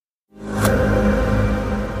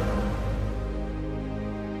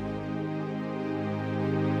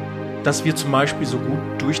dass wir zum Beispiel so gut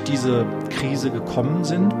durch diese Krise gekommen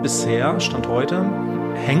sind, bisher, Stand heute,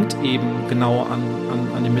 hängt eben genau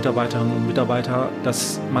an den Mitarbeiterinnen und Mitarbeitern,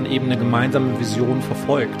 dass man eben eine gemeinsame Vision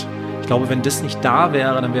verfolgt. Ich glaube, wenn das nicht da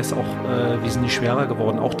wäre, dann wäre es auch wesentlich schwerer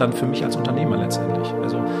geworden, auch dann für mich als Unternehmer letztendlich.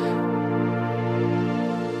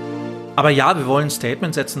 Aber ja, wir wollen ein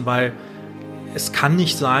Statement setzen, weil es kann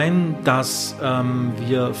nicht sein, dass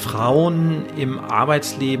wir Frauen im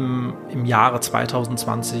Arbeitsleben im Jahre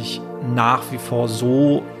 2020 nach wie vor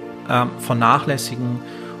so vernachlässigen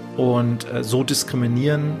und so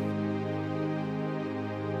diskriminieren.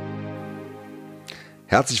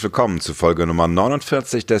 Herzlich willkommen zu Folge Nummer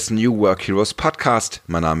 49 des New Work Heroes Podcast.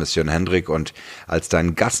 Mein Name ist Jörn Hendrik und als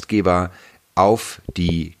dein Gastgeber auf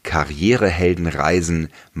die Karriereheldenreisen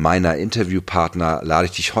meiner Interviewpartner lade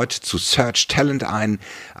ich dich heute zu Searchtalent ein,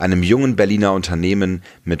 einem jungen Berliner Unternehmen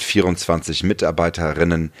mit 24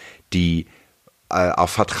 Mitarbeiterinnen, die auf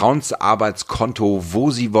Vertrauensarbeitskonto,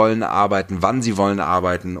 wo sie wollen arbeiten, wann sie wollen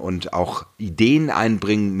arbeiten und auch Ideen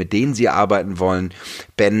einbringen, mit denen sie arbeiten wollen.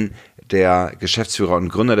 Ben, der Geschäftsführer und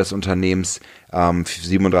Gründer des Unternehmens,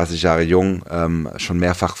 37 Jahre jung, schon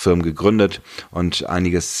mehrfach Firmen gegründet und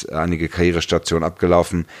einige Karrierestationen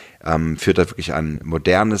abgelaufen, führt da wirklich ein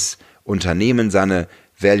modernes Unternehmen. Seine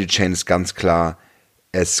Value Chain ist ganz klar: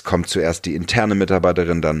 Es kommt zuerst die interne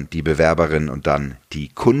Mitarbeiterin, dann die Bewerberin und dann die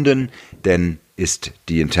Kunden. Denn ist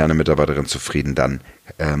die interne Mitarbeiterin zufrieden, dann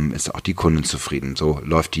ist auch die Kundin zufrieden. So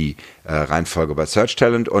läuft die Reihenfolge bei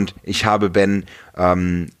Searchtalent. Und ich habe Ben,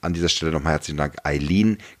 an dieser Stelle nochmal herzlichen Dank,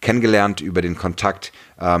 Eileen, kennengelernt über den Kontakt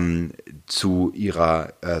zu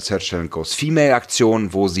ihrer Searchtalent Goes Female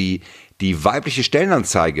Aktion, wo sie die weibliche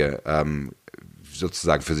Stellenanzeige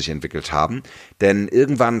sozusagen für sich entwickelt haben. Denn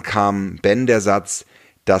irgendwann kam Ben der Satz,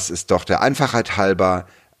 dass es doch der Einfachheit halber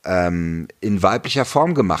in weiblicher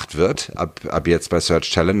Form gemacht wird, ab jetzt bei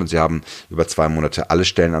Searchtalent, und sie haben über 2 Monate alle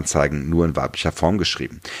Stellenanzeigen nur in weiblicher Form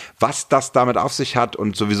geschrieben. Was das damit auf sich hat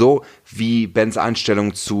und sowieso wie Bens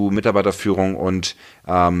Einstellung zu Mitarbeiterführung und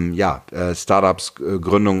Startups,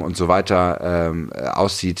 Gründung und so weiter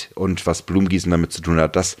aussieht und was Blumengießen damit zu tun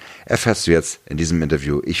hat, das erfährst du jetzt in diesem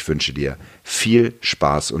Interview. Ich wünsche dir viel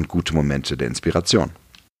Spaß und gute Momente der Inspiration.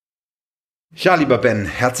 Ja, lieber Ben,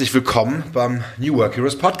 herzlich willkommen beim New Work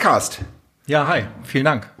Heroes Podcast. Ja, hi, vielen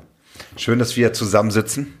Dank. Schön, dass wir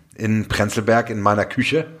zusammensitzen in Prenzlberg in meiner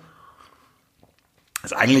Küche.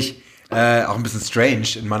 Ist eigentlich auch ein bisschen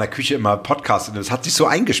strange, in meiner Küche immer Podcast. Und das hat sich so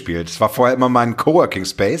eingespielt. Es war vorher immer mein Coworking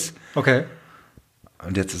Space. Okay.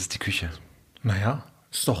 Und jetzt ist es die Küche. Naja,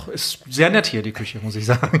 ist sehr nett hier, die Küche, muss ich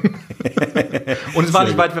sagen. Und es war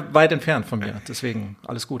nicht weit entfernt von mir, deswegen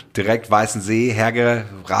alles gut. Direkt Weißensee,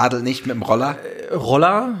 hergeradelt, nicht mit dem Roller?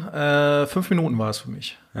 5 Minuten war es für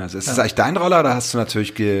mich. Also ist das eigentlich dein Roller oder hast du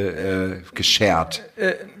natürlich geschert?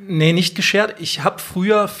 Nee, nicht geschert. Ich habe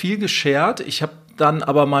früher viel geschert. Ich habe dann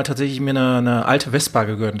aber mal tatsächlich mir eine alte Vespa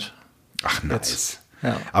gegönnt. Ach, nice.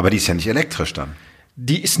 Ja. Aber die ist ja nicht elektrisch dann.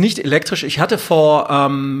 Die ist nicht elektrisch. Ich hatte vor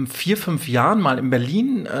 4-5 Jahren mal in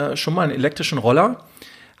Berlin schon mal einen elektrischen Roller.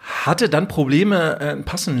 Hatte dann Probleme, einen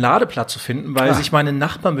passenden Ladeplatz zu finden, weil sich meine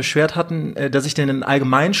Nachbarn beschwert hatten, dass ich den in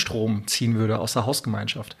Eigenmeinstrom ziehen würde aus der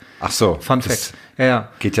Hausgemeinschaft. Ach so. Fun Fact. Ja.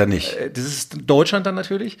 Geht ja nicht. Das ist Deutschland dann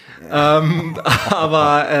natürlich. Ja.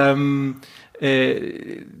 Aber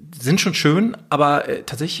sind schon schön, aber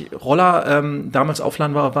tatsächlich Roller damals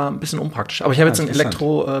aufladen war ein bisschen unpraktisch. Aber ich habe jetzt einen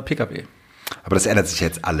Elektro-Pkw. Aber das ändert sich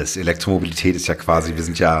jetzt alles. Elektromobilität ist ja wir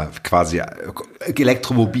sind ja quasi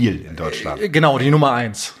elektromobil in Deutschland. Genau, die Nummer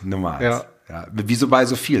 1. Nummer 1. Ja. Wie so bei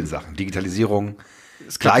so vielen Sachen. Digitalisierung,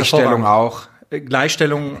 Gleichstellung auch.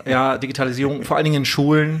 Gleichstellung, ja, Digitalisierung, vor allen Dingen in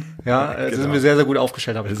Schulen. Ja, genau. Sind wir sehr, sehr gut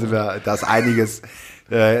aufgestellt. Da ist einiges,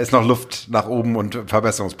 ist noch Luft nach oben und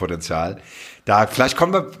Verbesserungspotenzial. Vielleicht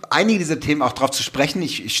kommen wir einige dieser Themen auch drauf zu sprechen.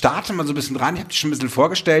 Ich starte mal so ein bisschen rein. Ich habe dich schon ein bisschen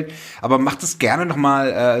vorgestellt, aber mach das gerne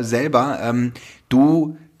nochmal selber.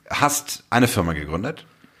 Du hast eine Firma gegründet.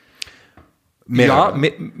 Mehrere.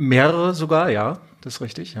 Ja, mehrere sogar, ja. Das ist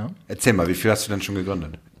richtig, ja. Erzähl mal, wie viel hast du denn schon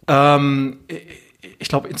gegründet? Ich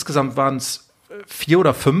glaube, insgesamt waren es 4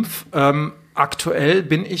 oder 5. Aktuell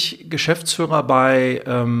bin ich Geschäftsführer bei,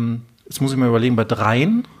 jetzt muss ich mal überlegen, bei 3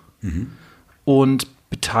 und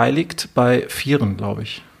beteiligt bei 4, glaube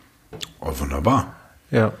ich. Oh, wunderbar.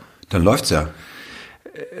 Ja. Dann läuft's ja.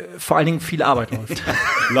 Vor allen Dingen viel Arbeit läuft.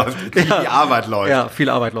 Die Arbeit läuft. Ja, viel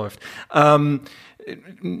Arbeit läuft.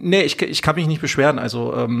 Nee, ich kann mich nicht beschweren.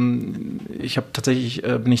 Also ich habe tatsächlich,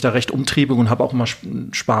 bin ich da recht umtriebig und habe auch immer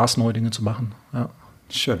Spaß, neue Dinge zu machen. Ja.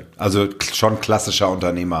 Schön. Also schon klassischer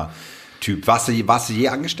Unternehmertyp. Warst du je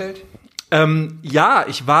angestellt? Ja,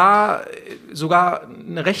 ich war sogar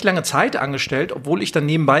eine recht lange Zeit angestellt, obwohl ich dann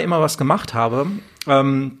nebenbei immer was gemacht habe.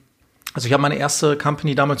 Also ich habe meine erste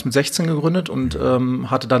Company damals mit 16 gegründet und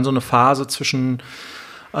hatte dann so eine Phase zwischen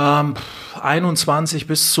 21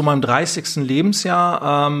 bis zu meinem 30.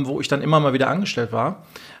 Lebensjahr, wo ich dann immer mal wieder angestellt war.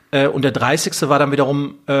 Und der 30. war dann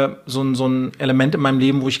wiederum so ein Element in meinem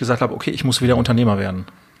Leben, wo ich gesagt habe, okay, ich muss wieder Unternehmer werden.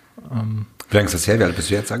 Wie lange ist das her? Wie alt bist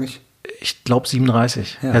du jetzt eigentlich? Ich glaube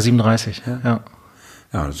 37. Ja, 37. Ja,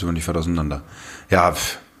 das sind wir nicht weit auseinander. Ja,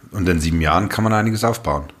 und in 7 Jahren kann man einiges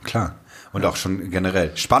aufbauen, klar. Und auch schon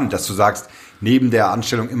generell. Spannend, dass du sagst, neben der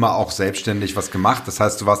Anstellung immer auch selbstständig was gemacht. Das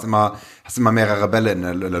heißt, du hast immer mehrere Bälle in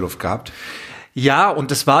der Luft gehabt. Ja,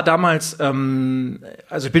 und das war damals,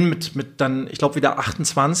 also ich bin mit dann, ich glaube wieder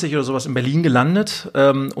 28 oder sowas in Berlin gelandet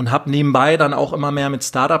und habe nebenbei dann auch immer mehr mit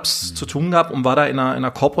Startups zu tun gehabt und war da in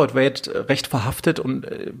einer Corporate-Welt recht verhaftet und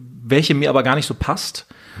welche mir aber gar nicht so passt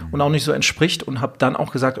und auch nicht so entspricht und habe dann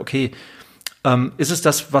auch gesagt, okay, ist es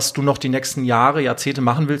das, was du noch die nächsten Jahre, Jahrzehnte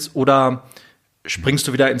machen willst oder springst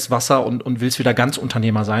du wieder ins Wasser und willst wieder ganz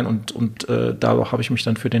Unternehmer sein und da habe ich mich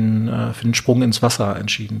dann für den Sprung ins Wasser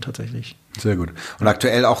entschieden tatsächlich. Sehr gut. Und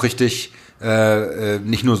aktuell auch richtig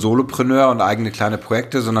nicht nur Solopreneur und eigene kleine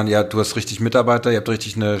Projekte, sondern ja, du hast richtig Mitarbeiter, ihr habt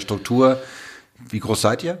richtig eine Struktur. Wie groß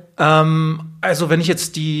seid ihr? Also wenn ich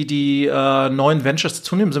jetzt die neuen Ventures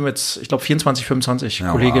dazu nehme, sind wir jetzt, ich glaube 24, 25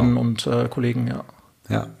 Kolleginnen und Kollegen, ja.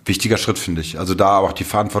 Ja, wichtiger Schritt, finde ich. Also da auch die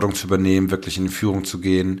Verantwortung zu übernehmen, wirklich in die Führung zu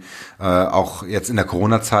gehen. Auch jetzt in der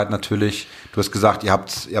Corona-Zeit natürlich. Du hast gesagt, ihr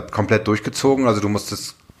habt komplett durchgezogen, also du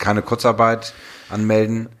musstest keine Kurzarbeit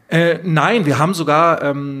anmelden. Nein, wir haben sogar,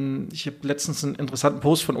 ich habe letztens einen interessanten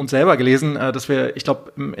Post von uns selber gelesen, dass wir, ich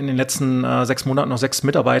glaube, in den letzten 6 Monaten noch 6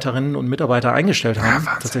 Mitarbeiterinnen und Mitarbeiter eingestellt haben,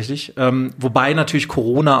 tatsächlich. Wobei natürlich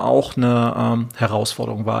Corona auch eine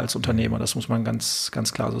Herausforderung war als Unternehmer, das muss man ganz,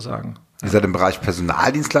 ganz klar so sagen. Ihr seid im Bereich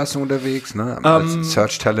Personaldienstleistung unterwegs, ne? Als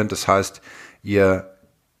Searchtalent, das heißt, ihr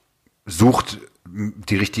sucht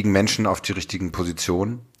die richtigen Menschen auf die richtigen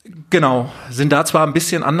Positionen. Genau, sind da zwar ein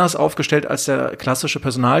bisschen anders aufgestellt als der klassische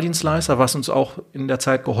Personaldienstleister, was uns auch in der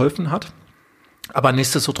Zeit geholfen hat. Aber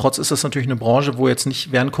nichtsdestotrotz ist das natürlich eine Branche, wo jetzt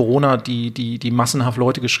nicht während Corona die massenhaft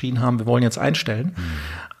Leute geschrien haben, wir wollen jetzt einstellen.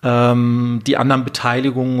 Die anderen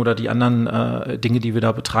Beteiligungen oder die anderen Dinge, die wir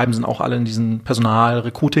da betreiben, sind auch alle in diesem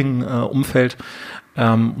Personal-Recruiting-Umfeld.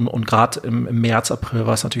 Und gerade im März, April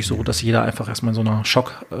war es natürlich so, dass jeder einfach erstmal in so einer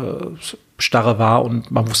Schockstarre war und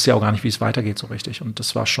man wusste ja auch gar nicht, wie es weitergeht so richtig. Und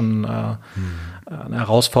das war schon eine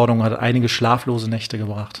Herausforderung, hat einige schlaflose Nächte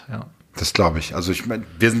gebracht, ja. Das glaube ich. Also ich meine,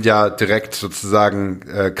 wir sind ja direkt sozusagen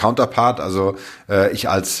Counterpart. Also ich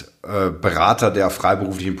als Berater, der auf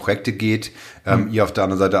freiberufliche Projekte geht, ihr auf der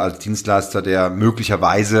anderen Seite als Dienstleister, der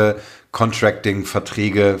möglicherweise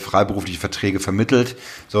Contracting-Verträge, freiberufliche Verträge vermittelt.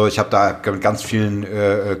 So, ich habe da mit ganz vielen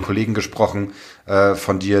Kollegen gesprochen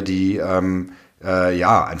von dir, die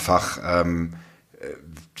einfach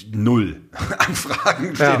null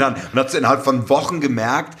Anfragen stehen an. Und hat innerhalb von Wochen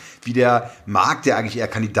gemerkt, wie der Markt, der eigentlich eher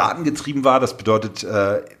kandidatengetrieben war, das bedeutet,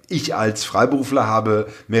 ich als Freiberufler habe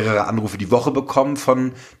mehrere Anrufe die Woche bekommen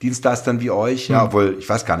von Dienstleistern wie euch. Ja, obwohl, ich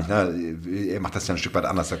weiß gar nicht, ne, ihr macht das ja ein Stück weit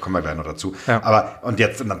anders, da kommen wir gleich noch dazu. Ja. Aber, und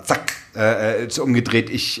dann zack, ist umgedreht,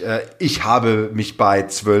 ich habe mich bei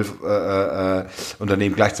 12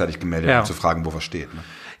 Unternehmen gleichzeitig gemeldet, um zu fragen, wo was steht. Ne?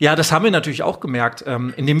 Ja, das haben wir natürlich auch gemerkt,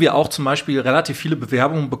 indem wir auch zum Beispiel relativ viele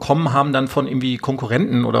Bewerbungen bekommen haben, dann von irgendwie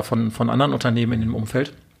Konkurrenten oder von anderen Unternehmen in dem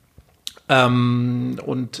Umfeld.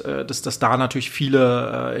 Dass da natürlich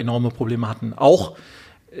viele enorme Probleme hatten. Auch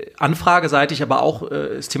anfrageseitig, aber auch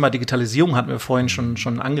das Thema Digitalisierung hatten wir vorhin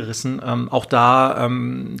schon angerissen. Auch da,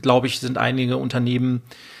 glaube ich, sind einige Unternehmen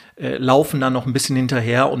laufen dann noch ein bisschen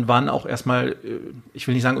hinterher und waren auch erstmal, ich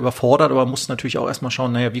will nicht sagen überfordert, aber mussten natürlich auch erstmal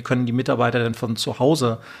schauen, naja, wie können die Mitarbeiter denn von zu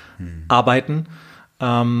Hause arbeiten?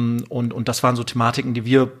 Und das waren so Thematiken, die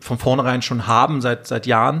wir von vornherein schon haben seit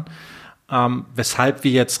Jahren, weshalb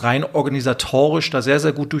wir jetzt rein organisatorisch da sehr,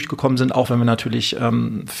 sehr gut durchgekommen sind, auch wenn wir natürlich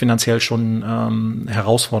finanziell schon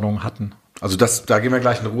Herausforderungen hatten. Also da gehen wir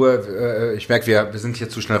gleich in Ruhe. Ich merke, wir sind hier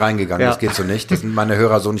zu schnell reingegangen. Ja. Das geht so nicht. Das sind meine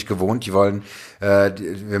Hörer so nicht gewohnt. Die wollen,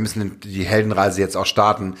 wir müssen die Heldenreise jetzt auch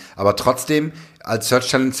starten. Aber trotzdem, als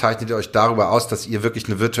Searchtalent zeichnet ihr euch darüber aus, dass ihr wirklich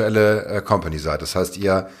eine virtuelle Company seid. Das heißt,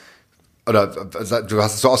 du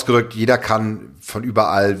hast es so ausgedrückt, jeder kann von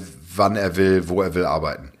überall, wann er will, wo er will,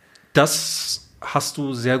 arbeiten. Das hast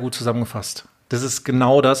du sehr gut zusammengefasst. Das ist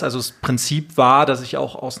genau das. Also das Prinzip war, dass ich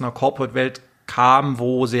auch aus einer Corporate-Welt kam,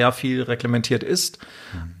 wo sehr viel reglementiert ist,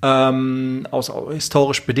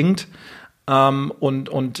 historisch bedingt.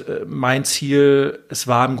 Und mein Ziel, es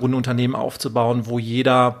war im Grunde Unternehmen aufzubauen, wo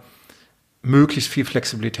jeder möglichst viel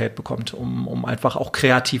Flexibilität bekommt, um einfach auch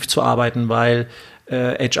kreativ zu arbeiten, weil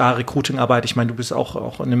HR-Recruiting-Arbeit, ich meine, du bist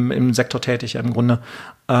auch im Sektor tätig im Grunde,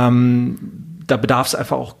 da bedarf es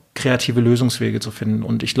einfach auch kreative Lösungswege zu finden.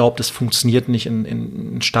 Und ich glaube, das funktioniert nicht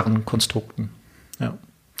in starren Konstrukten. Ja.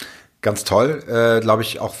 Ganz toll, glaube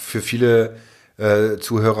ich, auch für viele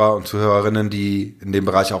Zuhörer und Zuhörerinnen, die in dem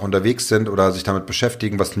Bereich auch unterwegs sind oder sich damit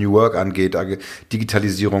beschäftigen, was New Work angeht,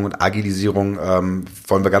 Digitalisierung und Agilisierung,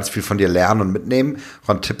 wollen wir ganz viel von dir lernen und mitnehmen, auch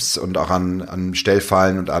an Tipps und auch an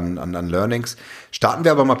Stellfallen und an Learnings. Starten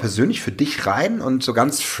wir aber mal persönlich für dich rein und so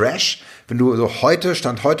ganz fresh, wenn du so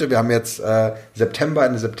Stand heute, wir haben jetzt Ende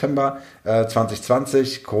September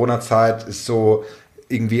 2020, Corona-Zeit ist so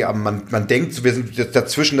irgendwie, man denkt, wir sind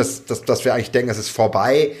dazwischen, dass wir eigentlich denken, es ist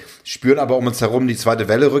vorbei, spüren aber um uns herum, die zweite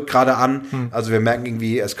Welle rückt gerade an. Also wir merken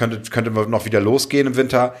irgendwie, es könnte noch wieder losgehen im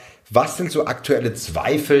Winter. Was sind so aktuelle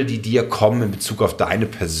Zweifel, die dir kommen in Bezug auf deine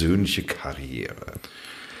persönliche Karriere?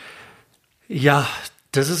 Ja,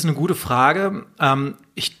 das ist eine gute Frage.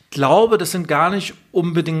 Ich glaube, das sind gar nicht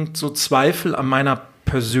unbedingt so Zweifel an meiner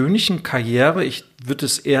persönlichen Karriere. Ich würde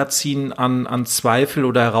es eher ziehen an Zweifel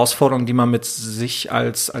oder Herausforderungen, die man mit sich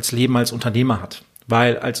als Leben als Unternehmer hat.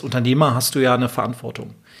 Weil als Unternehmer hast du ja eine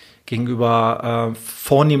Verantwortung gegenüber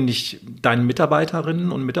vornehmlich deinen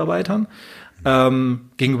Mitarbeiterinnen und Mitarbeitern,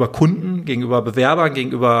 gegenüber Kunden, gegenüber Bewerbern,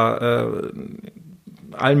 gegenüber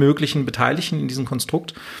allen möglichen Beteiligten in diesem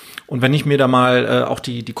Konstrukt. Und wenn ich mir da mal auch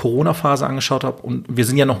die Corona-Phase angeschaut habe, und wir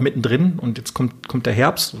sind ja noch mittendrin und jetzt kommt der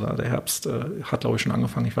Herbst, oder der Herbst hat, glaube ich, schon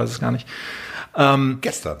angefangen, ich weiß es gar nicht.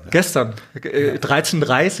 Gestern.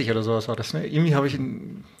 13:30 oder sowas war das, ne? Irgendwie habe ich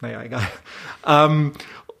naja, egal.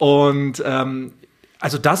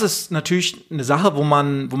 Also das ist natürlich eine Sache, wo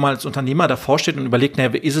man als Unternehmer davor steht und überlegt,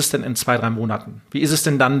 naja, wie ist es denn in 2-3 Monaten? Wie ist es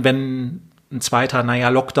denn dann, wenn ein zweiter,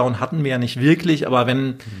 Lockdown hatten wir ja nicht wirklich, aber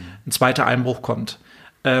wenn ein zweiter Einbruch kommt?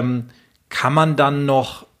 Kann man dann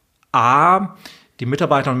noch A, die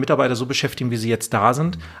Mitarbeiterinnen und Mitarbeiter so beschäftigen, wie sie jetzt da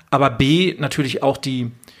sind, aber B, natürlich auch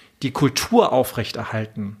die Kultur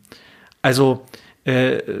aufrechterhalten. Also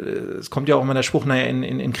es kommt ja auch immer der Spruch, naja,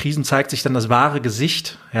 in Krisen zeigt sich dann das wahre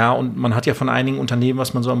Gesicht, ja, und man hat ja von einigen Unternehmen,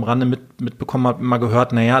 was man so am Rande mitbekommen hat, immer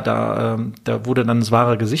gehört, naja, da wurde dann das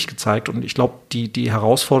wahre Gesicht gezeigt, und ich glaube, die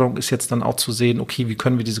Herausforderung ist jetzt dann auch zu sehen, okay, wie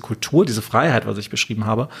können wir diese Kultur, diese Freiheit, was ich beschrieben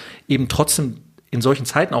habe, eben trotzdem in solchen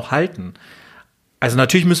Zeiten auch halten. Also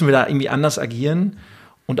natürlich müssen wir da irgendwie anders agieren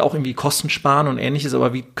und auch irgendwie Kosten sparen und Ähnliches,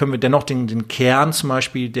 aber wie können wir dennoch den Kern zum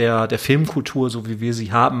Beispiel der Filmkultur, so wie wir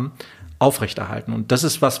sie haben, aufrechterhalten? Und das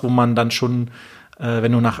ist was, wo man dann schon,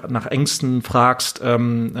 wenn du nach Ängsten fragst,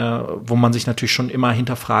 wo man sich natürlich schon immer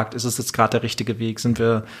hinterfragt, ist es jetzt gerade der richtige Weg? Sind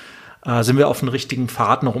wir auf dem richtigen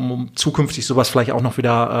Pfad noch, um zukünftig sowas vielleicht auch noch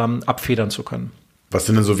wieder abfedern zu können? Was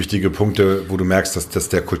sind denn so wichtige Punkte, wo du merkst, dass das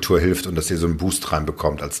der Kultur hilft und dass ihr so einen Boost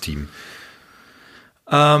reinbekommt als Team?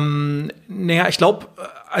 Naja, ich glaube,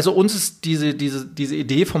 also uns ist diese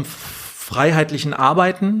Idee vom freiheitlichen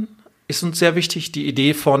Arbeiten ist uns sehr wichtig. Die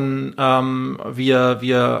Idee von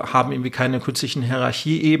wir haben irgendwie keine künstlichen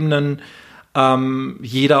Hierarchieebenen.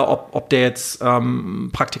 Jeder, ob der jetzt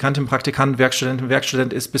Praktikantin, Praktikant, Werkstudentin,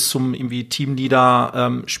 Werkstudent ist, bis zum irgendwie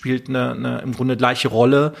Teamleader, spielt eine im Grunde gleiche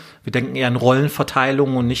Rolle. Wir denken eher in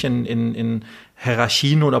Rollenverteilung und nicht in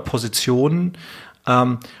Hierarchien oder Positionen.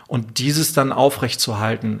 Und dieses dann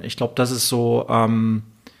aufrechtzuerhalten, ich glaube, das ist so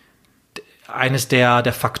eines der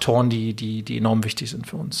Faktoren, die enorm wichtig sind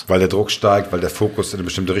für uns. Weil der Druck steigt, weil der Fokus in eine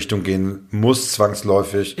bestimmte Richtung gehen muss,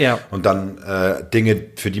 zwangsläufig. Ja. Und dann Dinge,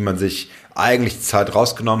 für die man sich eigentlich Zeit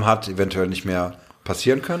rausgenommen hat, eventuell nicht mehr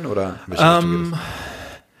passieren können? Oder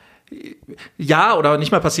ja, oder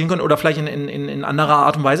nicht mehr passieren können oder vielleicht in anderer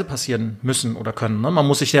Art und Weise passieren müssen oder können. Ne? Man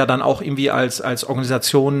muss sich ja dann auch irgendwie als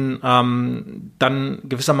Organisation dann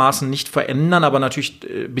gewissermaßen nicht verändern, aber natürlich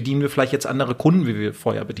bedienen wir vielleicht jetzt andere Kunden, wie wir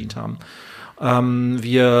vorher bedient haben.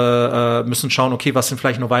 Wir müssen schauen, okay, was sind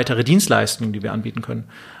vielleicht noch weitere Dienstleistungen, die wir anbieten können.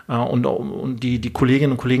 Und die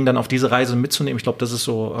Kolleginnen und Kollegen dann auf diese Reise mitzunehmen, ich glaube, das ist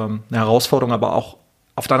so eine Herausforderung, aber auch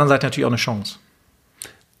auf der anderen Seite natürlich auch eine Chance.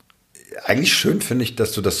 Eigentlich schön finde ich,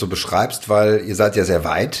 dass du das so beschreibst, weil ihr seid ja sehr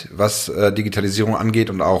weit, was Digitalisierung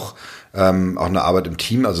angeht und auch eine Arbeit im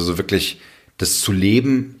Team, also so wirklich das zu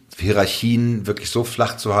leben, Hierarchien wirklich so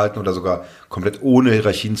flach zu halten oder sogar komplett ohne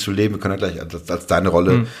Hierarchien zu leben. Wir können ja gleich als deine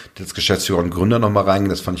Rolle als Geschäftsführer und Gründer nochmal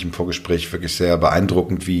reingehen. Das fand ich im Vorgespräch wirklich sehr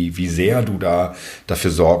beeindruckend, wie sehr du da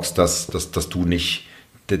dafür sorgst, dass du nicht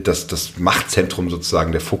das Machtzentrum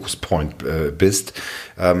sozusagen, der Focus-Point bist.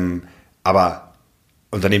 Aber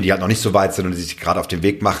Unternehmen, die halt noch nicht so weit sind und die sich gerade auf den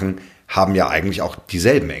Weg machen, haben ja eigentlich auch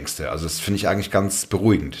dieselben Ängste. Also das finde ich eigentlich ganz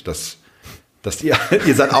beruhigend, dass ihr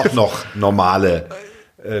seid auch noch normale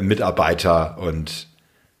Mitarbeiter und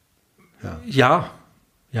ja,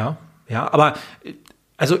 aber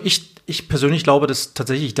also ich persönlich glaube, dass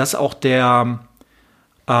tatsächlich das auch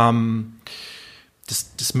das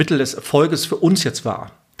Mittel des Erfolges für uns jetzt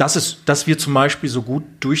war. Dass wir zum Beispiel so gut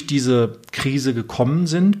durch diese Krise gekommen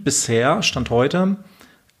sind, bisher, Stand heute,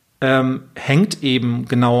 hängt eben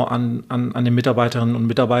genau an den Mitarbeiterinnen und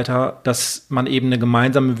Mitarbeitern, dass man eben eine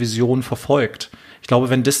gemeinsame Vision verfolgt. Ich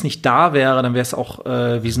glaube, wenn das nicht da wäre, dann wäre es auch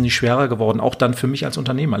wesentlich schwerer geworden, auch dann für mich als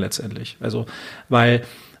Unternehmer letztendlich. Also, weil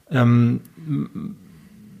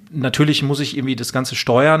natürlich muss ich irgendwie das Ganze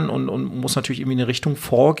steuern und muss natürlich irgendwie eine Richtung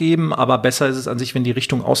vorgeben, aber besser ist es an sich, wenn die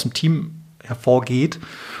Richtung aus dem Team hervorgeht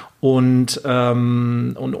und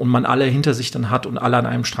man alle hinter sich dann hat und alle an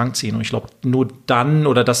einem Strang ziehen. Und ich glaube, nur dann,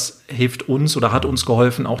 oder das hilft uns oder hat uns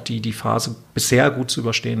geholfen, auch die Phase bisher gut zu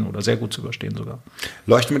überstehen oder sehr gut zu überstehen sogar.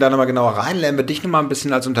 Leuchten wir da nochmal genauer rein, lernen wir dich nochmal ein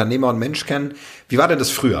bisschen als Unternehmer und Mensch kennen. Wie war denn das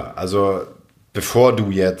früher? Also bevor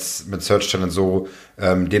du jetzt mit Searchtalent so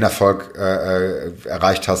den Erfolg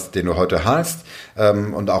erreicht hast, den du heute hast,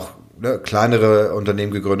 und auch kleinere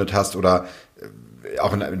Unternehmen gegründet hast oder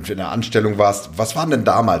auch in einer Anstellung warst, was waren denn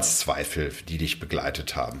damals Zweifel, die dich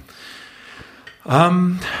begleitet haben?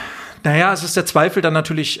 Es ist der Zweifel dann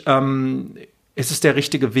natürlich, ist es der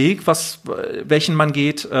richtige Weg, welchen man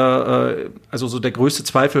geht? Also so der größte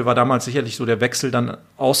Zweifel war damals sicherlich so der Wechsel dann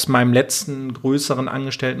aus meinem letzten größeren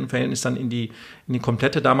Angestelltenverhältnis dann in die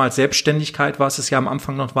komplette damals Selbstständigkeit, was es ja am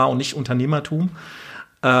Anfang noch war und nicht Unternehmertum.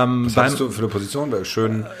 Was hast du für eine Position?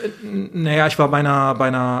 Schön. Ich war bei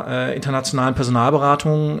einer internationalen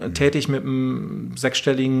Personalberatung tätig mit einem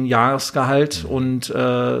 6-stelligen Jahresgehalt und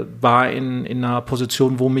war in einer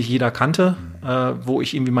Position, wo mich jeder kannte, wo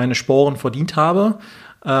ich irgendwie meine Sporen verdient habe,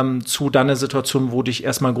 zu dann einer Situation, wo dich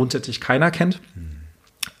erstmal grundsätzlich keiner kennt.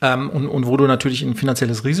 Und wo du natürlich ein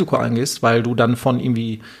finanzielles Risiko eingehst, weil du dann von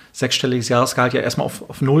irgendwie 6-stelliges Jahresgehalt ja erstmal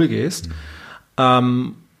auf 0 gehst.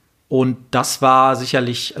 Und das war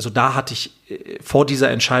sicherlich, also da hatte ich vor dieser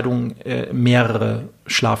Entscheidung mehrere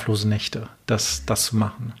schlaflose Nächte, das zu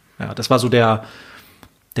machen. Ja, das war so der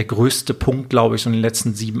größte Punkt, glaube ich, so in den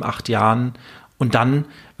letzten 7, 8 Jahren. Und dann,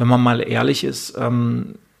 wenn man mal ehrlich ist,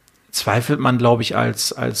 zweifelt man, glaube ich,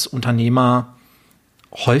 als Unternehmer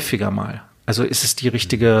häufiger mal. Also ist es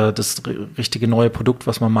das richtige neue Produkt,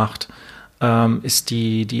 was man macht? Ist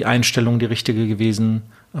die Einstellung die richtige gewesen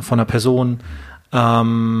von der Person?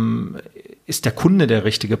 Ist der Kunde der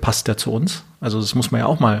richtige, passt der zu uns? Also das muss man ja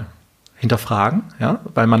auch mal hinterfragen, ja,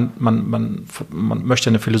 weil man möchte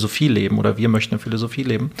eine Philosophie leben oder wir möchten eine Philosophie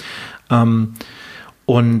leben. Ich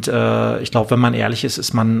glaube, wenn man ehrlich ist,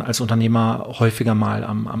 ist man als Unternehmer häufiger mal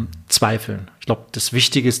am Zweifeln. Ich glaube, das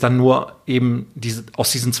Wichtige ist dann nur eben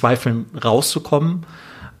aus diesen Zweifeln rauszukommen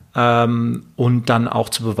und dann auch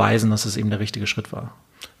zu beweisen, dass es eben der richtige Schritt war.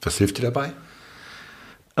 Was hilft dir dabei?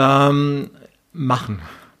 Machen.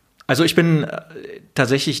 Also ich bin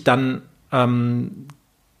tatsächlich dann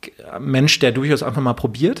Mensch, der durchaus einfach mal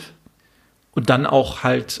probiert und dann auch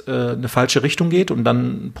halt eine falsche Richtung geht und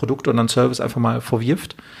dann ein Produkt oder ein Service einfach mal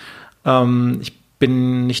vorwirft. Ich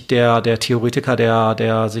bin nicht der Theoretiker,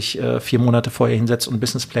 der sich 4 Monate vorher hinsetzt und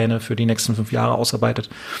Businesspläne für die nächsten 5 Jahre ausarbeitet,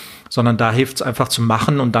 sondern da hilft es einfach zu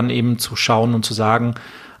machen und dann eben zu schauen und zu sagen,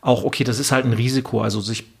 auch okay, das ist halt ein Risiko, also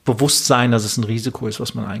sich bewusst sein, dass es ein Risiko ist,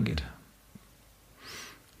 was man eingeht.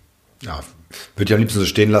 Ja, würde ich am liebsten so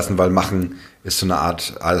stehen lassen, weil machen ist so eine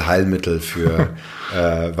Art Allheilmittel für,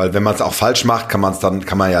 weil wenn man es auch falsch macht, kann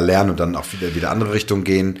man ja lernen und dann auch wieder andere Richtung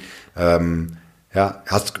gehen.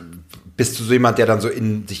 Bist du so jemand, der dann so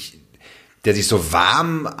der sich so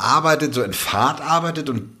warm arbeitet, so in Fahrt arbeitet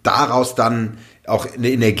und daraus dann auch eine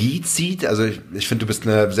Energie zieht? Also ich finde, du bist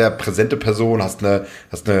eine sehr präsente Person, hast eine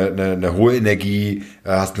hohe Energie,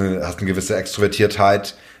 hast eine gewisse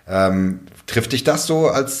Extrovertiertheit. Trifft dich das so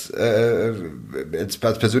als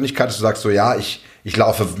Persönlichkeit, dass du sagst so, ja, ich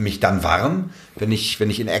laufe mich dann warm, wenn ich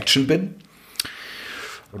in Action bin?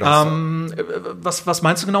 Was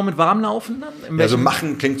meinst du genau mit warmlaufen dann? Ja, so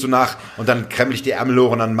machen klingt so nach, und dann krempel ich die Ärmel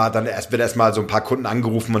hoch und dann wird erst mal so ein paar Kunden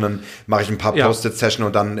angerufen und dann mache ich ein paar Post-it-Session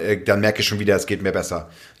und dann merke ich schon wieder, es geht mir besser.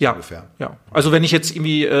 Ja, ungefähr. Ja. Also wenn ich jetzt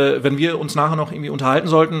irgendwie, wenn wir uns nachher noch irgendwie unterhalten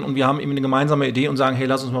sollten und wir haben irgendwie eine gemeinsame Idee und sagen, hey,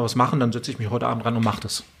 lass uns mal was machen, dann setze ich mich heute Abend ran und mache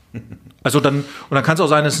das. Also dann kann es auch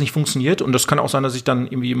sein, dass es nicht funktioniert und das kann auch sein, dass ich dann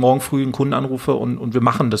irgendwie morgen früh einen Kunden anrufe und wir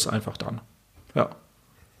machen das einfach dann. Ja.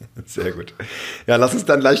 Sehr gut. Ja, lass uns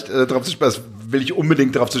dann gleich darauf zu sprechen, das will ich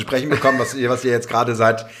unbedingt darauf zu sprechen bekommen, was ihr jetzt gerade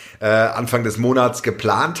seit Anfang des Monats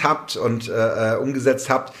geplant habt und umgesetzt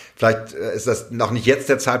habt. Vielleicht ist das noch nicht jetzt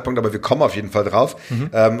der Zeitpunkt, aber wir kommen auf jeden Fall drauf, um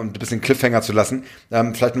ein bisschen Cliffhanger zu lassen.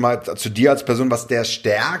 Vielleicht mal zu dir als Person, was der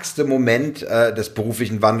stärkste Moment des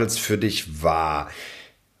beruflichen Wandels für dich war.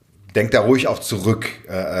 Denk da ruhig auch zurück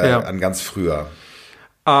an ganz früher.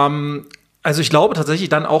 Also ich glaube tatsächlich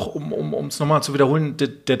dann auch, um es nochmal zu wiederholen,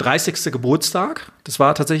 der 30. Geburtstag, das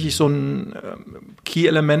war tatsächlich so ein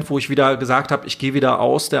Key-Element, wo ich wieder gesagt habe, ich gehe wieder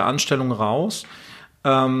aus der Anstellung raus.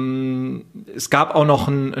 Es gab auch noch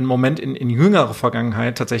einen Moment in jüngerer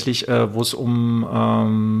Vergangenheit tatsächlich, wo es um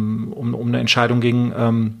eine Entscheidung ging,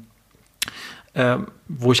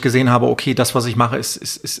 wo ich gesehen habe, okay, das, was ich mache,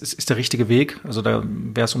 ist der richtige Weg. Also da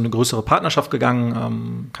wäre es um eine größere Partnerschaft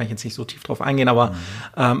gegangen, kann ich jetzt nicht so tief drauf eingehen, aber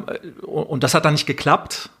und das hat dann nicht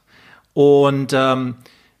geklappt. Und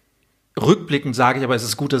rückblickend sage ich aber, es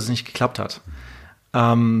ist gut, dass es nicht geklappt hat.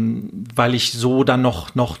 Weil ich so dann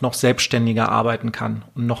noch selbstständiger arbeiten kann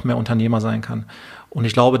und noch mehr Unternehmer sein kann. Und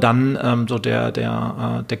ich glaube dann, so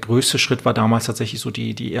der größte Schritt war damals tatsächlich so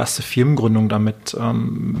die erste Firmengründung damit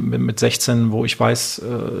mit 16, wo ich weiß,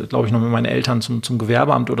 glaube ich, noch mit meinen Eltern zum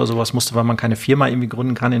Gewerbeamt oder sowas musste, weil man keine Firma irgendwie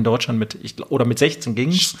gründen kann in Deutschland mit 16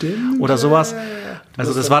 ging's oder sowas.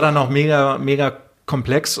 Also das war dann noch mega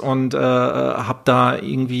komplex und habe da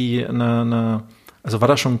irgendwie also war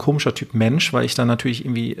das schon ein komischer Typ Mensch, weil ich dann natürlich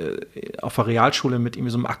irgendwie auf der Realschule mit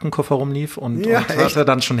irgendwie so einem Aktenkoffer rumlief und hatte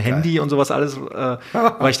dann schon Handy und sowas alles,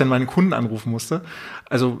 weil ich dann meinen Kunden anrufen musste.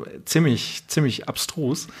 Also ziemlich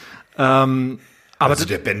abstrus. Aber also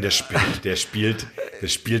der Ben, der spielt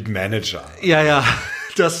Manager. Ja,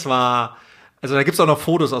 das war, also da gibt's auch noch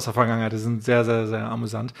Fotos aus der Vergangenheit, die sind sehr, sehr, sehr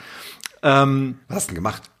amüsant. Was hast du denn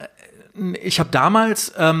gemacht? Ich habe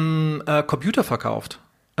damals Computer verkauft.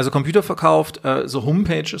 Also Computer verkauft, so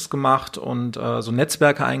Homepages gemacht und so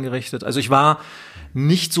Netzwerke eingerichtet. Also ich war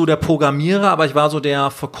nicht so der Programmierer, aber ich war so der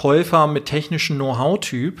Verkäufer mit technischem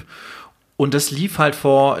Know-how-Typ. Und das lief halt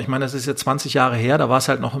ich meine, das ist jetzt 20 Jahre her, da war es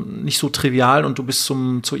halt noch nicht so trivial und du bist zu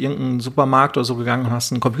irgendeinem Supermarkt oder so gegangen und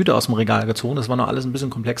hast einen Computer aus dem Regal gezogen. Das war noch alles ein bisschen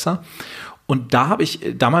komplexer. Und da habe ich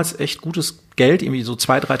damals echt gutes Geld, irgendwie so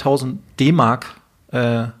 2.000, 3.000 D-Mark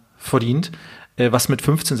verdient. Was mit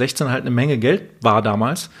 15, 16 halt eine Menge Geld war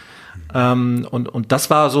damals. Und das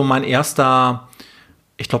war so mein erster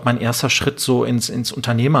Schritt so ins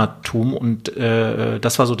Unternehmertum. Und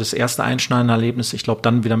das war so das erste einschneidende Erlebnis. Ich glaube,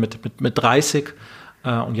 dann wieder mit 30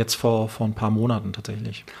 und jetzt vor ein paar Monaten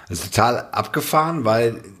tatsächlich. Das ist total abgefahren,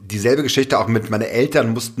 weil dieselbe Geschichte auch mit meine Eltern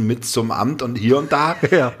mussten mit zum Amt und hier und da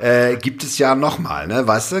gibt es ja nochmal, ne?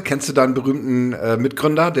 Weißt du, kennst du da einen berühmten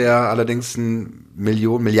Mitgründer, der allerdings einen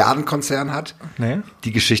Milliardenkonzern hat? Nee.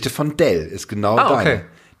 Die Geschichte von Dell ist genau deine. Okay.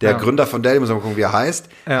 Der Gründer von Dell, ich muss mal gucken, wie er heißt.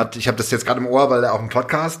 Ich habe das jetzt gerade im Ohr, weil er auch einen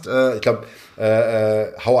Podcast, ich glaube,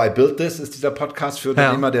 How I Built This ist dieser Podcast für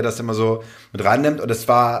Unternehmer, der das immer so mit reinnimmt. Und es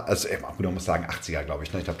war, also man muss sagen, 80er, glaube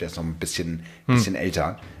ich. Ne? Ich glaube, der ist noch ein bisschen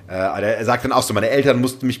älter. Er sagt dann auch so, meine Eltern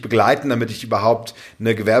mussten mich begleiten, damit ich überhaupt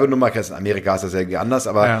eine Gewerbenummer kriege. In Amerika ist das ja irgendwie anders,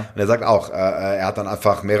 aber und er sagt auch, er hat dann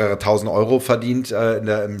einfach mehrere tausend Euro verdient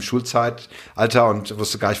im Schulzeitalter und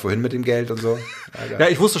wusste gar nicht, wohin mit dem Geld und so. Ja,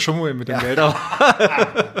 ich wusste schon, wohin mit dem Geld. Aber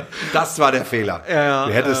das war der Fehler.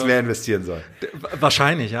 Du hättest mehr investieren sollen.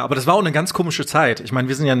 Wahrscheinlich, ja. Aber das war auch eine ganz komische Zeit. Ich meine,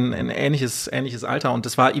 wir sind ja ein ähnliches Alter und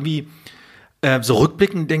das war irgendwie, so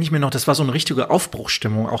rückblickend denke ich mir noch, das war so eine richtige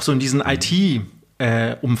Aufbruchsstimmung, auch so in diesen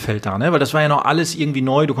Umfeld da, ne? Weil das war ja noch alles irgendwie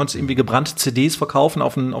neu. Du konntest irgendwie gebrannte CDs verkaufen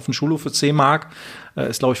auf den Schulhof für 10 Mark.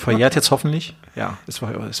 Ist, glaube ich, verjährt jetzt hoffentlich. Ja, ist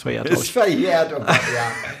verjährt. Ist verjährt, oh Gott,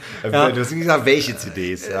 ja. Du hast nicht gesagt, welche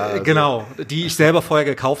CDs. Ja, also. Genau, die ich selber vorher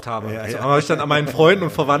gekauft habe. Also habe ich dann an meinen Freunden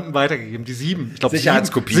und Verwandten weitergegeben. Die 7. Ich glaube,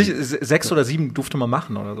 Sicherheitskopie. 6 oder 7 durfte man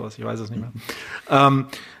machen oder sowas. Ich weiß es nicht mehr.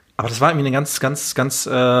 Aber das war irgendwie eine ganz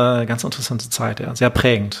interessante Zeit, ja. Sehr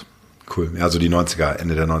prägend. Cool. Ja, so die 90er,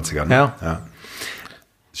 Ende der 90er. Ne? Ja.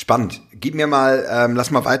 Spannend. Gib mir mal, lass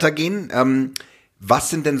mal weitergehen. Was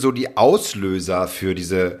sind denn so die Auslöser für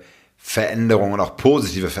diese Veränderungen und auch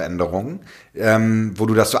positive Veränderungen, wo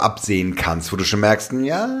du das so absehen kannst, wo du schon merkst,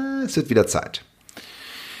 ja, es wird wieder Zeit?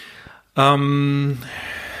 Du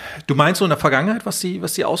meinst so in der Vergangenheit, was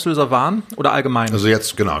die Auslöser waren oder allgemein? Also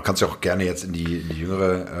jetzt, genau, kannst du auch gerne jetzt in die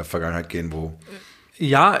jüngere Vergangenheit gehen, wo...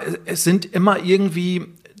 Ja, es sind immer irgendwie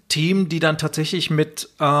Themen, die dann tatsächlich mit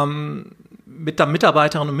der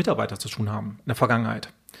Mitarbeiterinnen und Mitarbeiter zu tun haben in der Vergangenheit.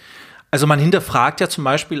 Also man hinterfragt ja zum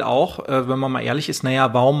Beispiel auch, wenn man mal ehrlich ist,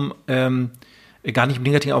 warum gar nicht im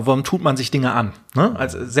Negativen, aber warum tut man sich Dinge an? Ne?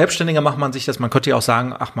 Als Selbstständiger macht man sich das, man könnte ja auch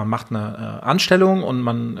sagen, ach, man macht eine Anstellung und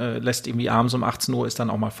man lässt irgendwie abends um 18 Uhr ist dann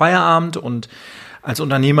auch mal Feierabend, und als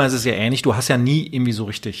Unternehmer ist es ja ähnlich, du hast ja nie irgendwie so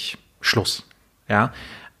richtig Schluss. Ja,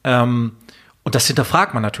 und das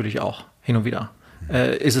hinterfragt man natürlich auch hin und wieder.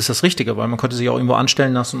 Ist es das Richtige? Weil man könnte sich auch irgendwo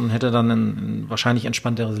anstellen lassen und hätte dann ein wahrscheinlich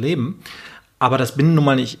entspannteres Leben. Aber das bin nun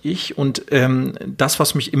mal nicht ich. Und das,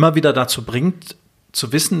 was mich immer wieder dazu bringt,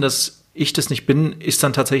 zu wissen, dass ich das nicht bin, ist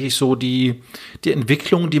dann tatsächlich so die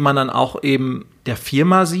Entwicklung, die man dann auch eben der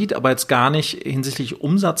Firma sieht, aber jetzt gar nicht hinsichtlich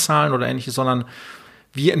Umsatzzahlen oder Ähnliches, sondern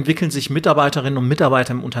wie entwickeln sich Mitarbeiterinnen und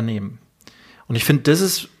Mitarbeiter im Unternehmen. Und ich finde, das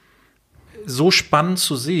ist so spannend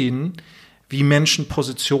zu sehen, wie Menschen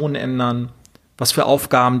Positionen ändern, was für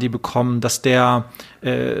Aufgaben die bekommen, dass die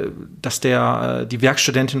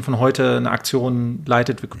Werkstudentin von heute eine Aktion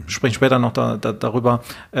leitet, wir sprechen später noch darüber,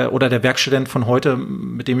 oder der Werkstudent von heute,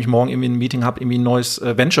 mit dem ich morgen irgendwie ein Meeting habe, irgendwie ein neues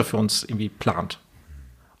Venture für uns irgendwie plant.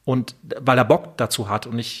 Und weil er Bock dazu hat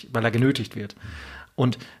und nicht, weil er genötigt wird.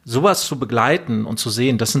 Und sowas zu begleiten und zu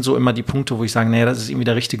sehen, das sind so immer die Punkte, wo ich sage, nee, das ist irgendwie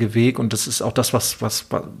der richtige Weg, und das ist auch das,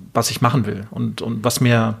 was ich machen will und was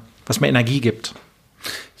mir Energie gibt.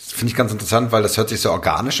 Das finde ich ganz interessant, weil das hört sich so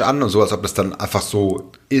organisch an und so, als ob das dann einfach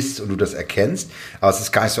so ist und du das erkennst. Aber es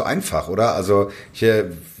ist gar nicht so einfach, oder? Also ich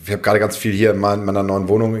habe gerade ganz viel hier in meiner neuen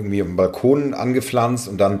Wohnung irgendwie auf dem Balkon angepflanzt,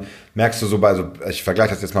 und dann merkst du so ich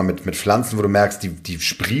vergleiche das jetzt mal mit Pflanzen, wo du merkst, die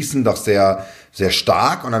sprießen doch sehr, sehr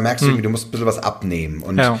stark, und dann merkst du irgendwie, du musst ein bisschen was abnehmen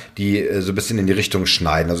und die so ein bisschen in die Richtung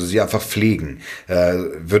schneiden, also sie einfach pflegen.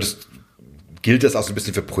 Gilt das auch so ein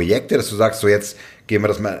bisschen für Projekte, dass du sagst, so jetzt gehen wir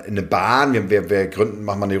das mal in eine Bahn, wir gründen,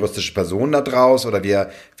 machen mal eine juristische Person da draus, oder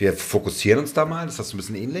wir fokussieren uns da mal? Ist das so ein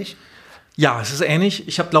bisschen ähnlich? Ja, es ist ähnlich.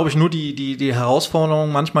 Ich habe, glaube ich, nur die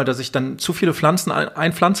Herausforderung manchmal, dass ich dann zu viele Pflanzen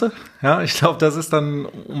einpflanze. Ja, ich glaube, das ist dann,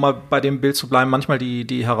 um mal bei dem Bild zu bleiben, manchmal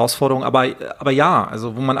die Herausforderung. Aber ja,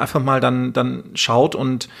 also wo man einfach mal dann schaut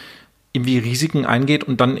und irgendwie Risiken eingeht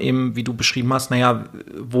und dann eben, wie du beschrieben hast, naja,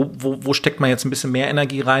 wo steckt man jetzt ein bisschen mehr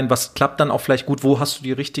Energie rein? Was klappt dann auch vielleicht gut? Wo hast du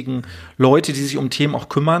die richtigen Leute, die sich um Themen auch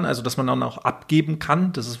kümmern? Also, dass man dann auch abgeben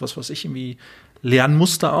kann. Das ist was ich irgendwie lernen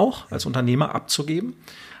musste auch, als Unternehmer abzugeben,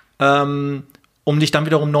 um dich dann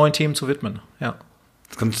wiederum neuen Themen zu widmen. Ja.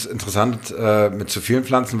 Das ist ganz interessant mit zu vielen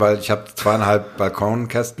Pflanzen, weil ich habe 2,5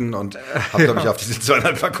 Balkonkästen und habe, glaube ich, auf diese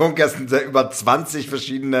 2,5 Balkonkästen über 20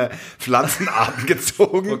 verschiedene Pflanzenarten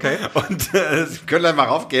gezogen. Okay. Und können gleich mal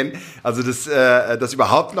raufgehen. Also dass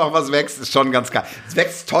überhaupt noch was wächst, ist schon ganz geil. Es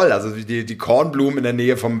wächst toll. Also die Kornblumen in der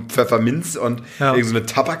Nähe vom Pfefferminz und irgend so eine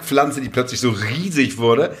Tabakpflanze, die plötzlich so riesig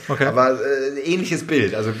wurde. Okay. Aber ähnliches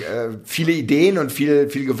Bild. Also viele Ideen und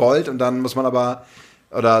viel gewollt, und dann muss man aber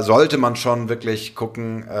oder sollte man schon wirklich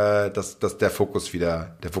gucken, dass der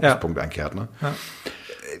Fokuspunkt einkehrt. Ne? Ja.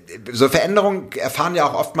 So Veränderungen erfahren ja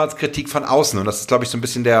auch oftmals Kritik von außen, und das ist, glaube ich, so ein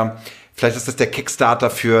bisschen vielleicht ist das der Kickstarter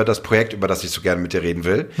für das Projekt, über das ich so gerne mit dir reden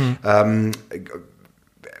will.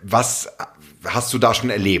 Was hast du da schon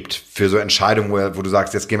erlebt für so Entscheidungen, wo du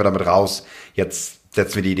sagst, jetzt gehen wir damit raus, jetzt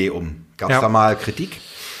setzen wir die Idee um? Gab es da mal Kritik?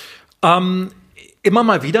 Immer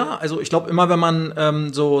mal wieder. Also ich glaube, immer wenn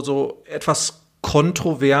man so etwas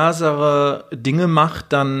kontroversere Dinge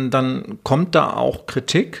macht, dann kommt da auch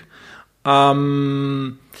Kritik.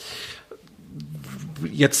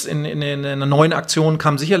 Jetzt in einer neuen Aktion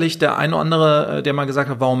kam sicherlich der ein oder andere, der mal gesagt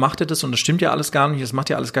hat, warum macht ihr das? Und das stimmt ja alles gar nicht, das macht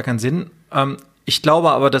ja alles gar keinen Sinn. Ich glaube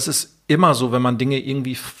aber, das ist immer so, wenn man Dinge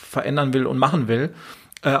irgendwie verändern will und machen will.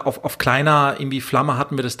 Auf kleiner irgendwie Flamme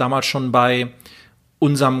hatten wir das damals schon bei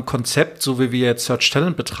unserem Konzept, so wie wir jetzt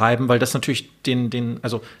Searchtalent betreiben, weil das natürlich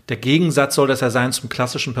also der Gegensatz soll das ja sein zum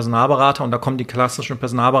klassischen Personalberater, und da kommen die klassischen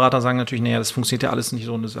Personalberater, sagen natürlich, naja, das funktioniert ja alles nicht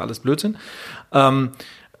so und das ist alles Blödsinn.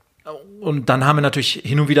 Und dann haben wir natürlich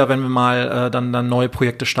hin und wieder, wenn wir mal dann neue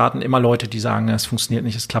Projekte starten, immer Leute, die sagen, es funktioniert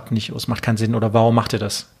nicht, es klappt nicht, es macht keinen Sinn, oder warum macht ihr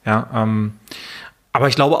das? Ja, aber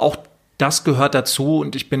ich glaube auch, das gehört dazu,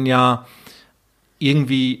 und ich bin ja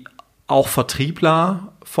irgendwie auch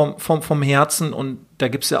Vertriebler vom Herzen, und da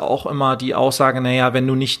gibt's ja auch immer die Aussage, naja, wenn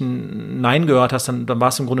du nicht ein Nein gehört hast, dann war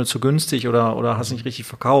es im Grunde zu günstig oder hast nicht richtig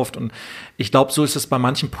verkauft. Und ich glaube, so ist es bei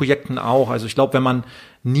manchen Projekten auch. Also ich glaube, wenn man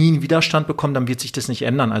nie einen Widerstand bekommt, dann wird sich das nicht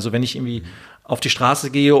ändern. Also wenn ich irgendwie auf die Straße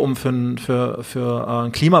gehe, um für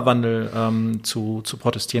einen Klimawandel zu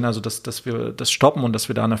protestieren, also dass wir das stoppen und dass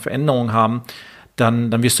wir da eine Veränderung haben,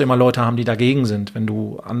 dann wirst du immer Leute haben, die dagegen sind. Wenn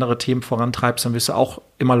du andere Themen vorantreibst, dann wirst du auch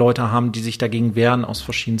immer Leute haben, die sich dagegen wehren aus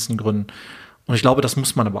verschiedensten Gründen. Und ich glaube, das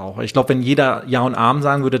muss man aber auch. Ich glaube, wenn jeder Ja und Amen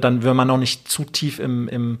sagen würde, dann wäre man noch nicht zu tief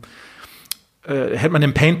hätte man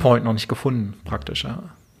den Painpoint noch nicht gefunden, praktisch. Ja.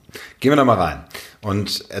 Gehen wir da mal rein.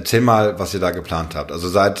 Und erzähl mal, was ihr da geplant habt. Also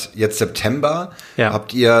seit jetzt September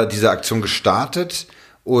habt ihr diese Aktion gestartet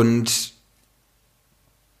und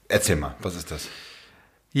erzähl mal, was ist das?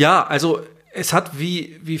 Ja, also es hat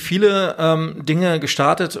wie viele Dinge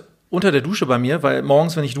gestartet unter der Dusche bei mir, weil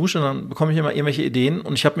morgens, wenn ich dusche, dann bekomme ich immer irgendwelche Ideen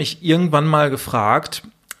und ich habe mich irgendwann mal gefragt,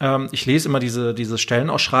 ich lese immer diese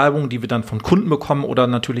Stellenausschreibungen, die wir dann von Kunden bekommen oder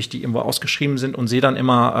natürlich die irgendwo ausgeschrieben sind und sehe dann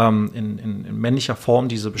immer in männlicher Form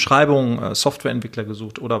diese Beschreibung, Softwareentwickler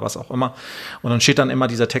gesucht oder was auch immer. Und dann steht dann immer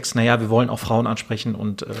dieser Text, wir wollen auch Frauen ansprechen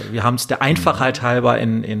und wir haben es der Einfachheit halber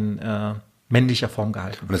in männlicher Form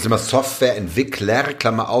gehalten. Und das ist immer Softwareentwickler,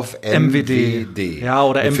 Klammer auf, MWD. Ja,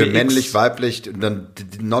 oder MWX. Für männlich, weiblich, und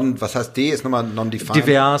dann was heißt D? Ist nochmal non-defined?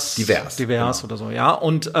 Divers genau. Oder so, ja.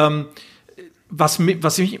 Und was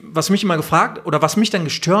mich immer gefragt oder was mich dann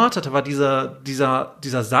gestört hatte, war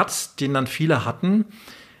dieser Satz, den dann viele hatten.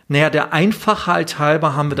 Der Einfachheit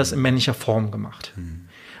halber haben wir das in männlicher Form gemacht. Und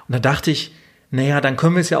da dachte ich, dann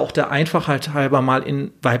können wir es ja auch der Einfachheit halber mal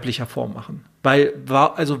in weiblicher Form machen. Weil,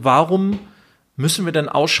 warum müssen wir denn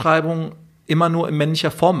Ausschreibungen immer nur in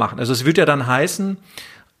männlicher Form machen? Also es wird ja dann heißen,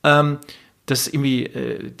 dass irgendwie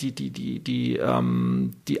die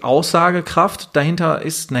Aussagekraft dahinter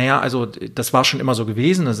ist, das war schon immer so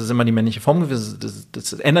gewesen, das ist immer die männliche Form gewesen,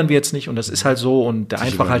 das ändern wir jetzt nicht und das ist halt so und der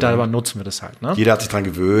Einfachheit halber nutzen wir das halt. Ne? Jeder hat sich dran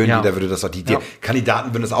gewöhnt, jeder würde das auch, die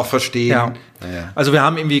Kandidaten würden das auch verstehen. Ja. Also wir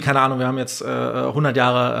haben irgendwie, keine Ahnung, wir haben jetzt 100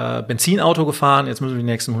 Jahre Benzinauto gefahren, jetzt müssen wir die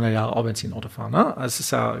nächsten 100 Jahre auch Benzinauto fahren. Ne? Also es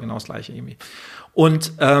ist ja genau das Gleiche irgendwie.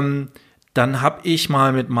 Und dann habe ich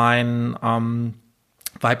mal mit meinen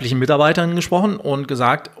weiblichen Mitarbeiterinnen gesprochen und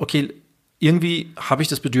gesagt, okay, irgendwie habe ich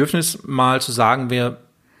das Bedürfnis, mal zu sagen, wir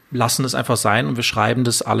lassen das einfach sein und wir schreiben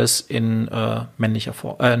das alles in weiblicher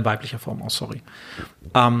Form aus, sorry.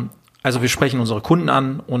 Also wir sprechen unsere Kunden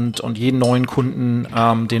an und jeden neuen Kunden,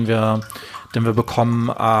 den wir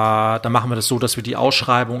bekommen, da machen wir das so, dass wir die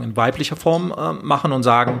Ausschreibung in weiblicher Form machen und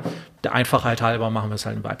sagen, der Einfachheit halber machen wir es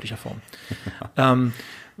halt in weiblicher Form.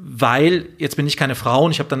 Weil, jetzt bin ich keine Frau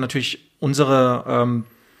und ich habe dann natürlich unsere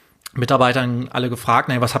Mitarbeitern alle gefragt,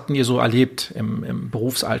 was habt denn ihr so erlebt im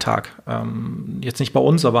Berufsalltag? Jetzt nicht bei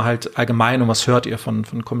uns, aber halt allgemein und was hört ihr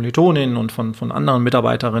von Kommilitoninnen und von anderen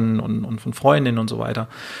Mitarbeiterinnen und von Freundinnen und so weiter.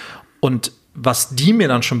 Und was die mir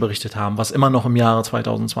dann schon berichtet haben, was immer noch im Jahre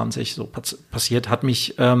 2020 so passiert, hat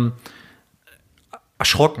mich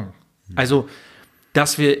erschrocken. Also,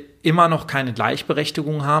 dass wir immer noch keine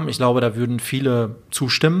Gleichberechtigung haben. Ich glaube, da würden viele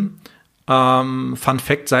zustimmen. Fun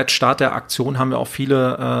Fact, seit Start der Aktion haben wir auch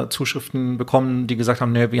viele Zuschriften bekommen, die gesagt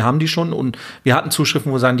haben, wir haben die schon. Und wir hatten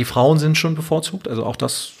Zuschriften, wo sagen, die Frauen sind schon bevorzugt. Also auch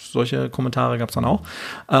solche Kommentare gab es dann auch.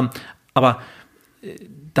 Aber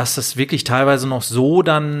dass das wirklich teilweise noch so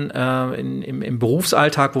dann im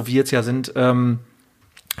Berufsalltag, wo wir jetzt ja sind,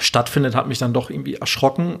 stattfindet, hat mich dann doch irgendwie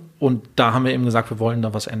erschrocken. Und da haben wir eben gesagt, wir wollen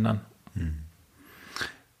da was ändern.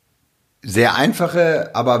 Sehr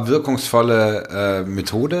einfache, aber wirkungsvolle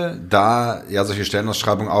Methode, da ja solche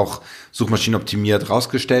Stellenausschreibungen auch suchmaschinenoptimiert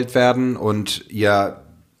rausgestellt werden und ihr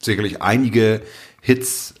sicherlich einige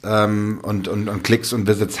Hits und Klicks und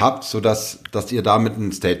Visits habt, sodass ihr damit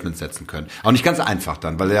ein Statement setzen könnt. Auch nicht ganz einfach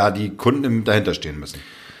dann, weil ja die Kunden dahinter stehen müssen.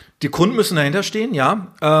 Die Kunden müssen dahinter stehen, ja.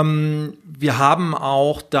 Wir haben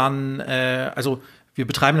auch dann, wir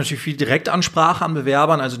betreiben natürlich viel Direktansprache an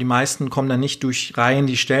Bewerbern, also die meisten kommen dann nicht durch rein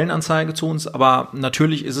die Stellenanzeige zu uns, aber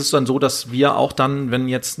natürlich ist es dann so, dass wir auch dann, wenn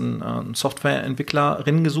jetzt eine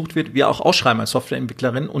Softwareentwicklerin gesucht wird, wir auch ausschreiben als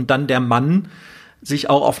Softwareentwicklerin und dann der Mann sich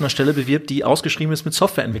auch auf einer Stelle bewirbt, die ausgeschrieben ist mit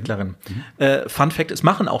Softwareentwicklerin. Fun Fact, es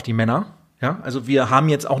machen auch die Männer. Ja, also wir haben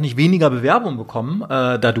jetzt auch nicht weniger Bewerbungen bekommen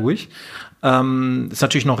dadurch. Ist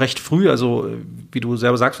natürlich noch recht früh, also wie du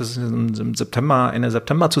selber sagst, wir sind im September, Ende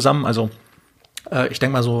September zusammen, also ich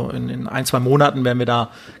denke mal so in 1-2 Monaten werden wir da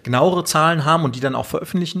genauere Zahlen haben und die dann auch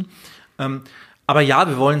veröffentlichen. Aber ja,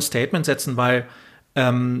 wir wollen ein Statement setzen, weil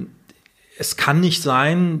es kann nicht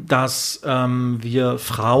sein, dass wir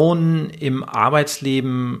Frauen im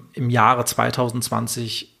Arbeitsleben im Jahre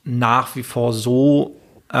 2020 nach wie vor so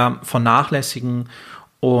vernachlässigen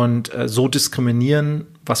und so diskriminieren,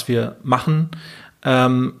 was wir machen.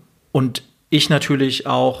 Und ich natürlich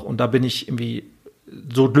auch, und da bin ich irgendwie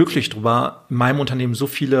so glücklich drüber, in meinem Unternehmen so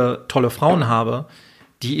viele tolle Frauen habe,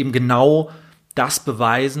 die eben genau das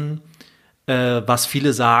beweisen, was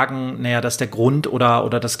viele sagen, das ist der Grund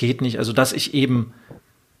oder das geht nicht. Also, dass ich eben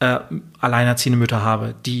alleinerziehende Mütter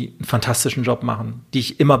habe, die einen fantastischen Job machen, die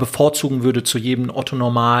ich immer bevorzugen würde zu jedem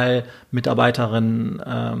Otto-Normal-Mitarbeiterin,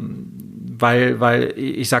 weil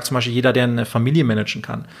ich sage zum Beispiel, jeder, der eine Familie managen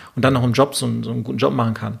kann und dann noch im Job so einen guten Job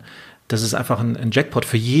machen kann, das ist einfach ein Jackpot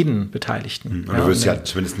für jeden Beteiligten. Und du wirst ja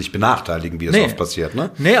zumindest nicht benachteiligen, wie das oft passiert, ne?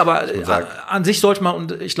 Nee, aber an sich sollte man,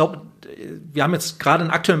 und ich glaube, wir haben jetzt gerade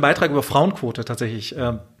einen aktuellen Beitrag über Frauenquote tatsächlich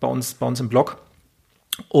bei uns im Blog.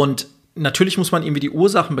 Und natürlich muss man irgendwie die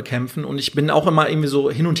Ursachen bekämpfen, und ich bin auch immer irgendwie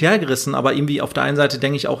so hin und her gerissen, aber irgendwie auf der einen Seite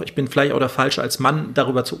denke ich auch, ich bin vielleicht auch der Falsche als Mann,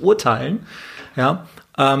 darüber zu urteilen, ja,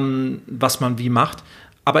 was man wie macht.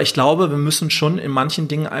 Aber ich glaube, wir müssen schon in manchen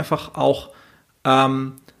Dingen einfach auch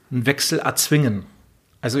einen Wechsel erzwingen.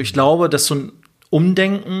 Also ich glaube, dass so ein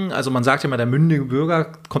Umdenken, also man sagt ja immer, der mündige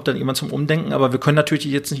Bürger kommt dann immer zum Umdenken, aber wir können natürlich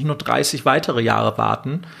jetzt nicht nur 30 weitere Jahre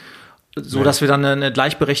warten, so dass wir dann eine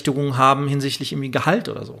Gleichberechtigung haben hinsichtlich irgendwie Gehalt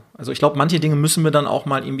oder so. Also ich glaube, manche Dinge müssen wir dann auch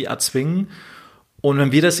mal irgendwie erzwingen. Und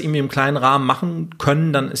wenn wir das irgendwie im kleinen Rahmen machen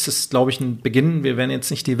können, dann ist es, glaube ich, ein Beginn. Wir werden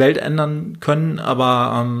jetzt nicht die Welt ändern können,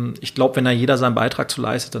 aber ich glaube, wenn da jeder seinen Beitrag zu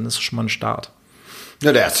leistet, dann ist es schon mal ein Start.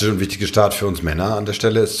 Ja, der erste und wichtige Start für uns Männer an der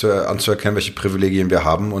Stelle ist anzuerkennen, welche Privilegien wir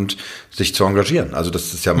haben und sich zu engagieren. Also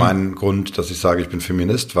das ist ja mein Grund, dass ich sage, ich bin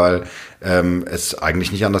Feminist, weil es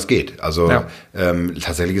eigentlich nicht anders geht. Also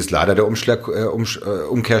tatsächlich ist leider der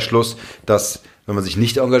Umkehrschluss, dass wenn man sich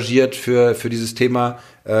nicht engagiert für dieses Thema,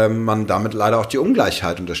 man damit leider auch die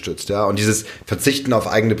Ungleichheit unterstützt. Ja? Und dieses Verzichten auf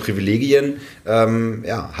eigene Privilegien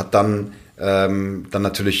hat dann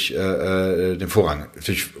natürlich den Vorrang.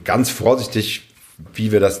 Natürlich ganz vorsichtig,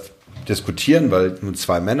 wie wir das diskutieren, weil nur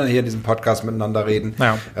zwei Männer hier in diesem Podcast miteinander reden.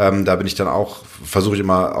 Ja. Da bin ich dann auch, versuche ich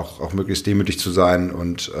immer auch möglichst demütig zu sein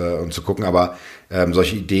und zu gucken. Aber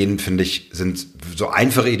solche Ideen, finde ich, sind so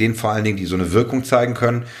einfache Ideen vor allen Dingen, die so eine Wirkung zeigen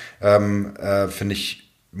können, finde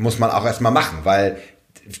ich, muss man auch erstmal machen, weil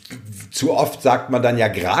zu oft sagt man dann ja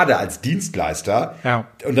gerade als Dienstleister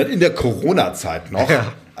und dann in der Corona-Zeit noch,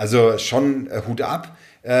 also schon Hut ab,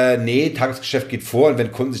 Tagesgeschäft geht vor, und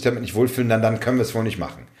wenn Kunden sich damit nicht wohlfühlen, dann können wir es wohl nicht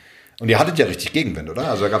machen. Und ihr hattet ja richtig Gegenwind, oder?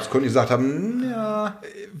 Also da gab es Kunden, die gesagt haben, ja.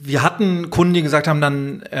 Wir hatten Kunden, die gesagt haben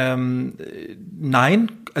dann,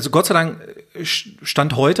 nein. Also Gott sei Dank,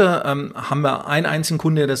 Stand heute haben wir einen einzigen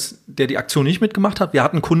Kunden, der die Aktion nicht mitgemacht hat. Wir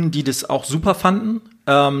hatten Kunden, die das auch super fanden,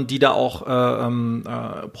 die da auch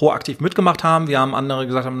proaktiv mitgemacht haben. Wir haben andere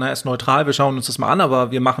gesagt haben, ist neutral, wir schauen uns das mal an,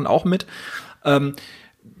 aber wir machen auch mit.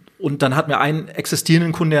 Und dann hatten wir einen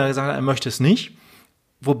existierenden Kunden, der gesagt hat, er möchte es nicht.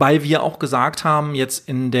 Wobei wir auch gesagt haben, jetzt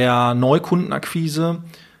in der Neukundenakquise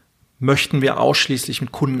möchten wir ausschließlich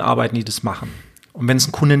mit Kunden arbeiten, die das machen. Und wenn es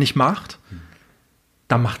ein Kunde nicht macht,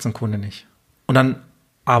 dann macht es ein Kunde nicht. Und dann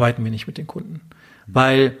arbeiten wir nicht mit den Kunden.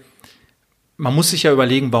 Weil man muss sich ja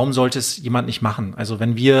überlegen, warum sollte es jemand nicht machen? Also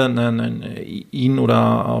wenn wir ihn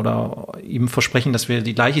oder ihm versprechen, dass wir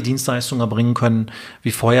die gleiche Dienstleistung erbringen können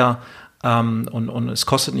wie vorher, und es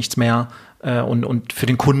kostet nichts mehr, und für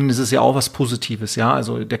den Kunden ist es ja auch was Positives, ja,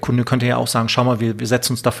 also der Kunde könnte ja auch sagen, schau mal, wir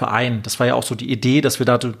setzen uns dafür ein. Das war ja auch so die Idee, dass wir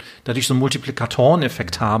dadurch so einen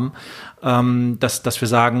Multiplikatoreneffekt haben, dass wir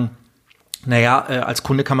sagen, als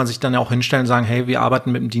Kunde kann man sich dann ja auch hinstellen und sagen, hey, wir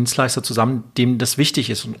arbeiten mit einem Dienstleister zusammen, dem das wichtig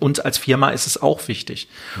ist. Und uns als Firma ist es auch wichtig.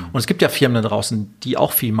 Und es gibt ja Firmen da draußen, die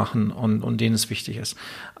auch viel machen und denen es wichtig ist.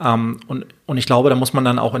 Und ich glaube, da muss man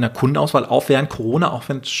dann auch in der Kundenauswahl, auch während Corona, auch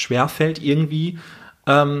wenn es schwerfällt, irgendwie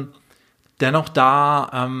dennoch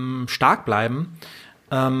da stark bleiben,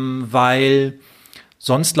 weil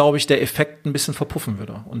sonst, glaube ich, der Effekt ein bisschen verpuffen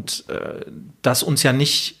würde. Und das uns ja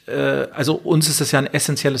nicht, also uns ist das ja ein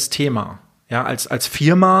essentielles Thema. Ja, als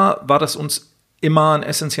Firma war das uns immer ein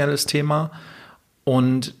essentielles Thema,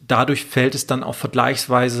 und dadurch fällt es dann auch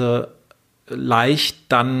vergleichsweise leicht,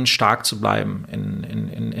 dann stark zu bleiben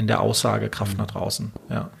in der Aussagekraft nach draußen.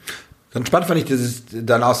 Ja. Ganz spannend fand ich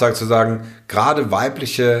deine Aussage zu sagen, gerade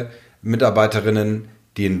weibliche Mitarbeiterinnen,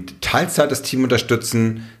 die in Teilzeit das Team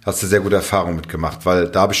unterstützen, hast du sehr gute Erfahrungen mitgemacht, weil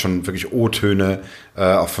da habe ich schon wirklich O-Töne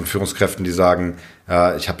auch von Führungskräften, die sagen,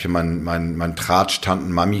 ich habe hier meinen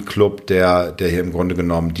Tratsch-Tanten-Mami-Club, der hier im Grunde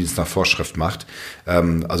genommen Dienst nach Vorschrift macht.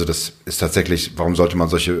 Also das ist tatsächlich, warum sollte man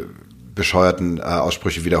solche bescheuerten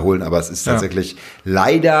Aussprüche wiederholen, aber es ist tatsächlich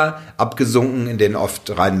leider abgesunken in den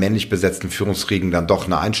oft rein männlich besetzten Führungsriegen dann doch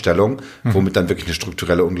eine Einstellung, womit dann wirklich eine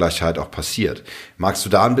strukturelle Ungleichheit auch passiert. Magst du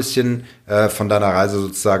da ein bisschen von deiner Reise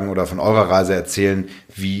sozusagen oder von eurer Reise erzählen,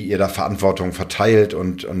 wie ihr da Verantwortung verteilt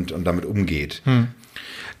und damit umgeht?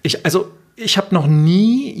 Ich habe noch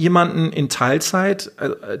nie jemanden in Teilzeit,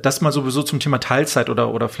 das mal sowieso zum Thema Teilzeit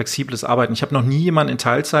oder flexibles Arbeiten. Ich habe noch nie jemanden in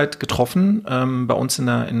Teilzeit getroffen, bei uns in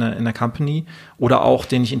der Company, oder auch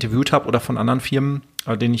den ich interviewt habe oder von anderen Firmen,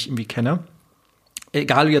 den ich irgendwie kenne.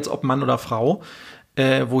 Egal jetzt ob Mann oder Frau,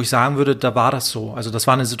 wo ich sagen würde, da war das so. Also das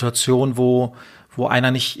war eine Situation, wo einer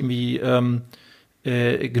nicht irgendwie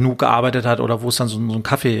genug gearbeitet hat oder wo es dann so ein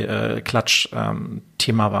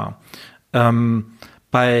Kaffeeklatsch-Thema war.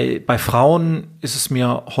 Bei Frauen ist es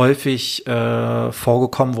mir häufig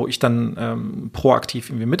vorgekommen, wo ich dann proaktiv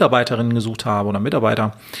irgendwie Mitarbeiterinnen gesucht habe oder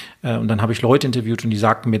Mitarbeiter. Und dann habe ich Leute interviewt und die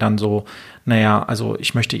sagten mir dann so, naja, also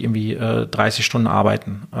ich möchte irgendwie 30 Stunden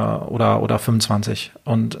arbeiten oder 25.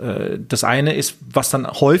 Und das eine ist, was dann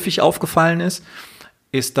häufig aufgefallen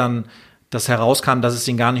ist dann, dass herauskam, dass es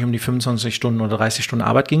ihnen gar nicht um die 25 Stunden oder 30 Stunden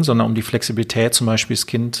Arbeit ging, sondern um die Flexibilität, zum Beispiel das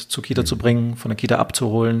Kind zur Kita zu bringen, von der Kita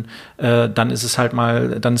abzuholen. Dann ist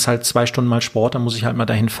 2 Stunden mal Sport, dann muss ich halt mal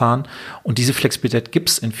dahin fahren. Und diese Flexibilität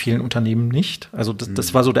gibt's in vielen Unternehmen nicht. Also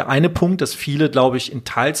das war so der eine Punkt, dass viele, glaube ich, in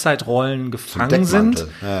Teilzeitrollen gefangen sind.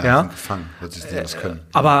 Ja. Sind gefangen, weil sie das können.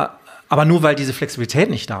 Aber nur weil diese Flexibilität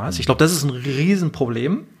nicht da ist. Ich glaube, das ist ein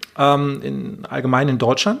Riesenproblem allgemein in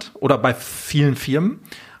Deutschland oder bei vielen Firmen.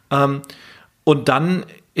 Und dann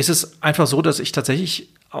ist es einfach so, dass ich tatsächlich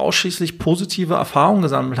ausschließlich positive Erfahrungen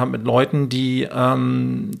gesammelt habe mit Leuten, die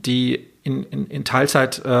in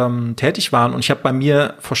Teilzeit tätig waren. Und ich habe bei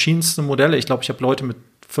mir verschiedenste Modelle. Ich glaube, ich habe Leute mit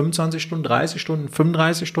 25 Stunden, 30 Stunden,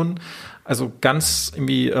 35 Stunden. Also ganz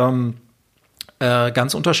irgendwie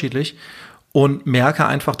ganz unterschiedlich. Und merke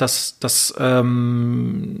einfach, dass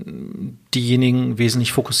diejenigen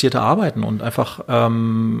wesentlich fokussierter arbeiten und einfach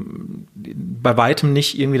bei weitem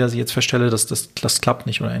nicht irgendwie, dass ich jetzt feststelle, dass das klappt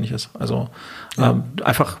nicht oder ähnliches. Also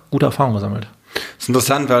einfach gute Erfahrungen gesammelt. Das ist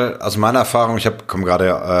interessant, weil aus meiner Erfahrung, ich komme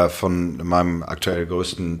gerade von meinem aktuell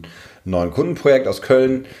größten neuen Kundenprojekt aus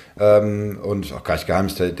Köln und auch gar nicht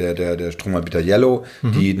Geheimnis, der Stromanbieter Yellow,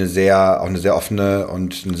 die eine sehr offene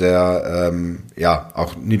und eine sehr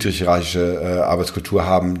auch niedrighierarchische Arbeitskultur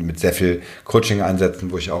haben, mit sehr viel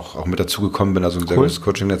Coaching-Einsätzen, wo ich auch mit dazugekommen bin, also ein sehr großes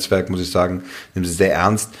Coaching-Netzwerk, muss ich sagen, nehmen sie sehr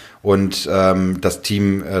ernst. Und das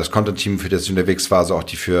Team, das Content-Team, für das ich unterwegs war, also auch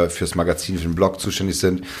die fürs Magazin, für den Blog zuständig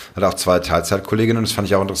sind, hat auch 2 Teilzeitkolleginnen und das fand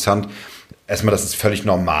ich auch interessant. Erstmal, dass es völlig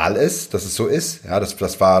normal ist, dass es so ist. Ja,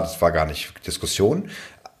 das war gar nicht Diskussion.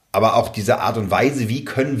 Aber auch diese Art und Weise, wie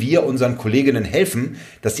können wir unseren Kolleginnen helfen,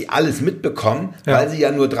 dass sie alles mitbekommen, weil sie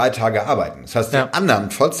ja nur 3 Tage arbeiten. Das heißt, die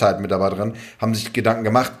anderen Vollzeitmitarbeiterinnen haben sich Gedanken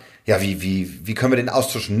gemacht, ja, wie können wir den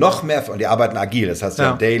Austausch noch mehr, und die arbeiten agil, das heißt, die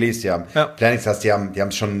haben Dailies, die haben Plannings, das heißt, die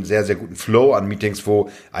haben schon einen sehr, sehr guten Flow an Meetings, wo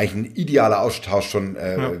eigentlich ein idealer Austausch schon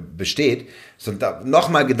besteht. So, da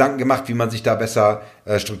nochmal Gedanken gemacht, wie man sich da besser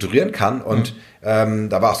strukturieren kann. Und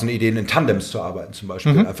da war auch so eine Idee, in Tandems zu arbeiten zum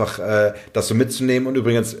Beispiel. Einfach das so mitzunehmen. Und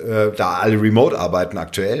übrigens, da alle remote arbeiten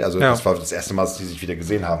aktuell, also das war das erste Mal, dass die sich wieder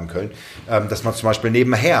gesehen haben können, dass man zum Beispiel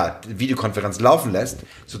nebenher Videokonferenz laufen lässt,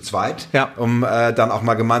 zu zweit, um dann auch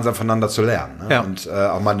mal gemeinsam voneinander zu lernen. Ne? Ja. Und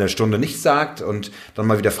auch mal eine Stunde nichts sagt und dann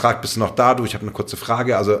mal wieder fragt, bist du noch da? Du, ich habe eine kurze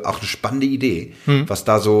Frage. Also auch eine spannende Idee, was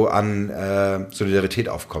da so an Solidarität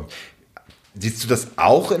aufkommt. Siehst du das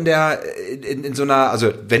auch in so einer,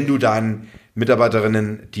 also wenn du deinen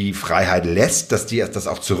Mitarbeiterinnen die Freiheit lässt, dass das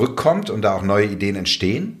auch zurückkommt und da auch neue Ideen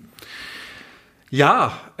entstehen?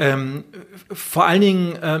 Ja, vor allen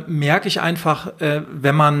Dingen merke ich einfach,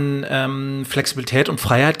 wenn man Flexibilität und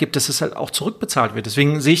Freiheit gibt, dass es halt auch zurückbezahlt wird.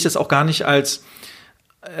 Deswegen sehe ich das auch gar nicht als,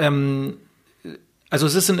 also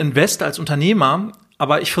es ist ein Invest als Unternehmer,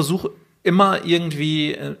 aber ich versuche immer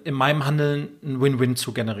irgendwie in meinem Handeln ein Win-Win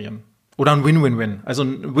zu generieren. Oder ein Win-Win-Win. Also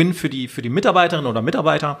ein Win für die Mitarbeiterin oder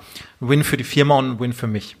Mitarbeiter, ein Win für die Firma und ein Win für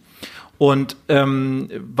mich. Und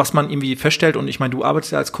was man irgendwie feststellt, und ich meine, du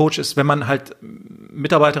arbeitest ja als Coach, ist, wenn man halt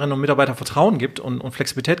Mitarbeiterinnen und Mitarbeiter Vertrauen gibt und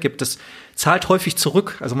Flexibilität gibt, das zahlt häufig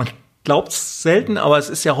zurück. Also man glaubt es selten, aber es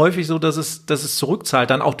ist ja häufig so, dass es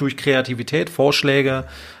zurückzahlt, dann auch durch Kreativität, Vorschläge.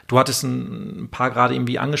 Du hattest ein paar gerade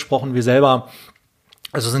irgendwie angesprochen, wir selber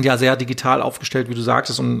also sind ja sehr digital aufgestellt, wie du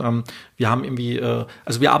sagtest, und wir haben irgendwie,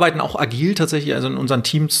 also wir arbeiten auch agil tatsächlich, also in unseren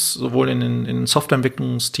Teams, sowohl in den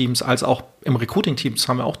Softwareentwicklungsteams als auch im Recruiting-Teams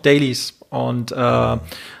haben wir auch Dailies und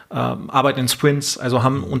arbeiten in Sprints, also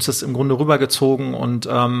haben uns das im Grunde rübergezogen und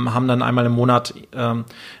haben dann einmal im Monat ein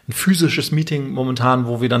physisches Meeting momentan,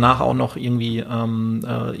 wo wir danach auch noch irgendwie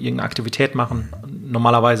irgendeine Aktivität machen.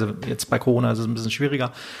 Normalerweise jetzt bei Corona ist es ein bisschen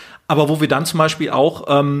schwieriger, aber wo wir dann zum Beispiel auch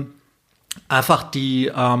einfach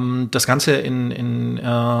das Ganze im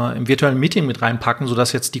virtuellen Meeting mit reinpacken,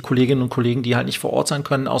 sodass jetzt die Kolleginnen und Kollegen, die halt nicht vor Ort sein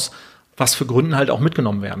können, aus was für Gründen halt auch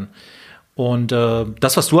mitgenommen werden. Und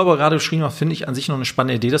das, was du aber gerade beschrieben hast, finde ich an sich noch eine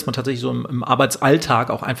spannende Idee, dass man tatsächlich so im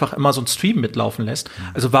Arbeitsalltag auch einfach immer so einen Stream mitlaufen lässt.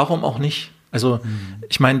 Also warum auch nicht? Also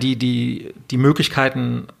ich meine, die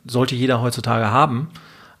Möglichkeiten sollte jeder heutzutage haben.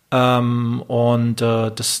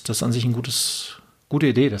 Das ist an sich eine gute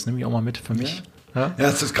Idee, das nehme ich auch mal mit für mich. Ja,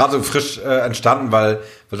 es ist gerade so frisch entstanden, weil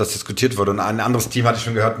das diskutiert wurde. Und ein anderes Team hatte ich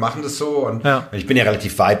schon gehört, machen das so. Und ich bin ja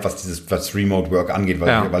relativ weit, was Remote Work angeht,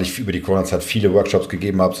 weil ich über die Corona-Zeit viele Workshops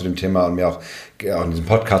gegeben habe zu dem Thema und mir auch in diesem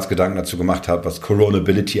Podcast Gedanken dazu gemacht habe, was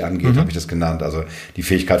Coronability angeht, habe ich das genannt. Also die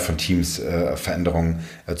Fähigkeit von Teams, Veränderungen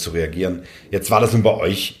zu reagieren. Jetzt war das nun bei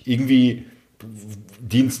euch irgendwie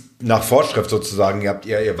Dienst nach Vorschrift sozusagen.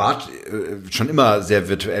 Ihr wart schon immer sehr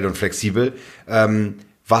virtuell und flexibel.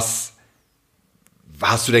 Was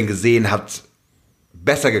hast du denn gesehen, hat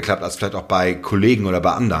besser geklappt als vielleicht auch bei Kollegen oder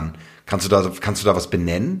bei anderen? Kannst du da was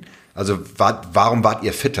benennen? Also warum wart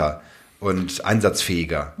ihr fitter und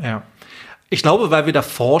einsatzfähiger? Ja, ich glaube, weil wir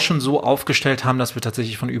davor schon so aufgestellt haben, dass wir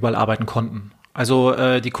tatsächlich von überall arbeiten konnten.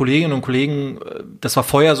 Also die Kolleginnen und Kollegen, das war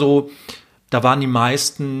vorher so, da waren die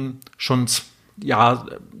meisten schon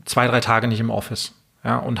 2-3 Tage nicht im Office,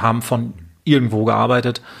 und haben von irgendwo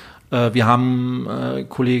gearbeitet. Wir haben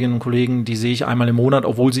Kolleginnen und Kollegen, die sehe ich einmal im Monat,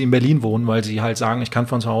 obwohl sie in Berlin wohnen, weil sie halt sagen, ich kann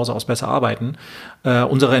von zu Hause aus besser arbeiten.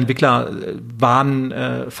 Unsere Entwickler waren,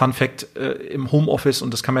 Fun Fact, im Homeoffice,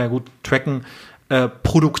 und das kann man ja gut tracken,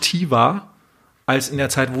 produktiver als in der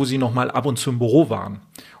Zeit, wo sie noch mal ab und zu im Büro waren.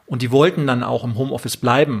 Und die wollten dann auch im Homeoffice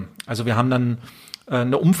bleiben. Also wir haben dann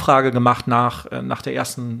eine Umfrage gemacht nach der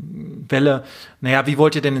ersten Welle. Naja, wie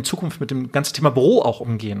wollt ihr denn in Zukunft mit dem ganzen Thema Büro auch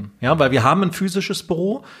umgehen? Ja, weil wir haben ein physisches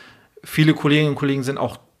Büro. Viele Kolleginnen und Kollegen sind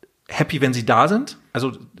auch happy, wenn sie da sind.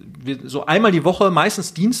 Also so einmal die Woche,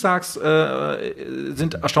 meistens dienstags,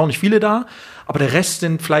 sind erstaunlich viele da. Aber der Rest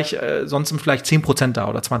sind sonst sind vielleicht 10% da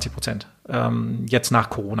oder 20%, jetzt nach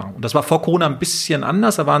Corona. Und das war vor Corona ein bisschen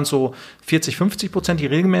anders. Da waren so 40-50%, die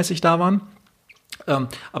regelmäßig da waren.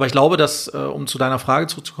 Aber ich glaube, dass, um zu deiner Frage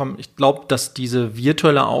zurückzukommen, ich glaube, dass diese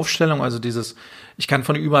virtuelle Aufstellung, also dieses, ich kann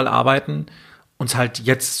von überall arbeiten, uns halt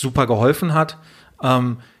jetzt super geholfen hat.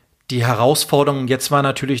 Die Herausforderung jetzt war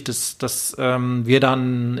natürlich, dass wir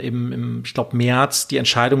dann ich glaube, März die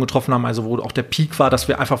Entscheidung getroffen haben, also wo auch der Peak war, dass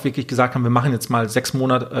wir einfach wirklich gesagt haben, wir machen jetzt mal 6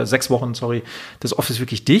 Wochen, das Office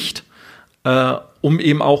wirklich dicht, um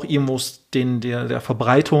eben auch irgendwo der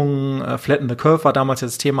Verbreitung, Flatten the Curve war damals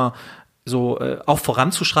jetzt das Thema, so auch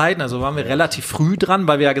voranzuschreiten. Also waren wir relativ früh dran,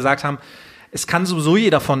 weil wir ja gesagt haben, es kann sowieso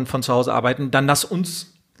jeder von zu Hause arbeiten, dann lass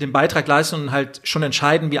uns den Beitrag leisten und halt schon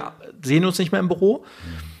entscheiden, wir sehen uns nicht mehr im Büro.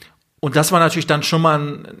 Und das war natürlich dann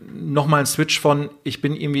schon nochmal ein Switch von, ich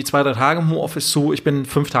bin irgendwie 2-3 Tage im Homeoffice zu, ich bin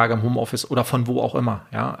 5 Tage im Homeoffice oder von wo auch immer.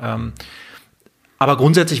 Ja, aber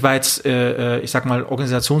grundsätzlich war jetzt, ich sag mal,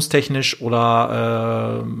 organisationstechnisch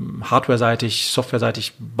oder hardware-seitig,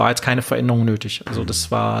 software-seitig war jetzt keine Veränderung nötig. Also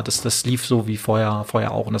das lief so wie vorher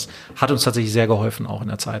auch. Und das hat uns tatsächlich sehr geholfen, auch in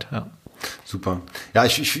der Zeit. Ja. Super. Ja,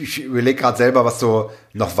 ich überlege gerade selber, was so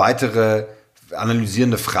noch weitere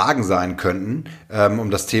analysierende Fragen sein könnten,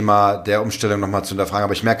 um das Thema der Umstellung nochmal zu hinterfragen.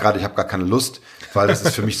 Aber ich merke gerade, ich habe gar keine Lust, weil das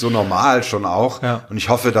ist für mich so normal schon auch. Ja. Und ich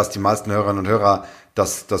hoffe, dass die meisten Hörerinnen und Hörer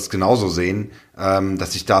das genauso sehen,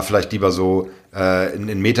 dass ich da vielleicht lieber so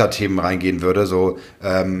in Metathemen reingehen würde. So,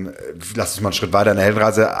 lass uns mal einen Schritt weiter in der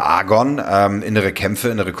Heldenreise. Argon, innere Kämpfe,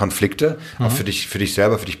 innere Konflikte, auch für dich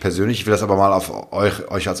selber, für dich persönlich. Ich will das aber mal auf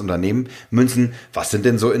euch als Unternehmen münzen. Was sind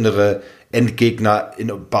denn so innere Endgegner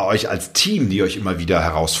bei euch als Team, die euch immer wieder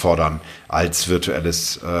herausfordern als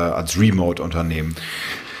als Remote-Unternehmen?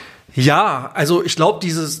 Ja, also ich glaube,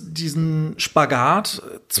 diesen Spagat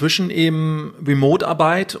zwischen eben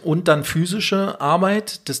Remote-Arbeit und dann physische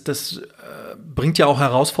Arbeit, das bringt ja auch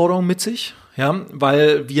Herausforderungen mit sich, ja,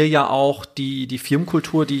 weil wir ja auch die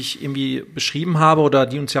Firmenkultur, die ich irgendwie beschrieben habe oder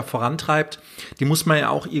die uns ja vorantreibt, die muss man ja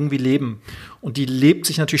auch irgendwie leben. Und die lebt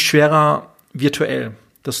sich natürlich schwerer virtuell.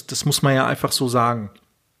 Das muss man ja einfach so sagen.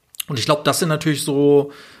 Und ich glaube, das sind natürlich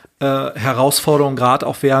so Herausforderungen, gerade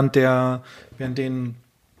auch während den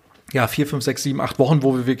 4, 5, 6, 7, 8 Wochen,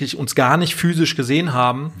 wo wir wirklich uns gar nicht physisch gesehen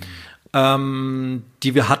haben,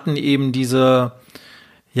 die wir hatten, eben diese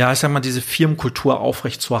Firmenkultur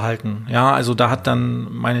aufrechtzuerhalten. Ja, also da hat dann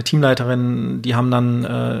meine Teamleiterin, die haben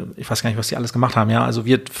dann, ich weiß gar nicht, was die alles gemacht haben, ja, also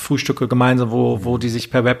wir Frühstücke gemeinsam, wo die sich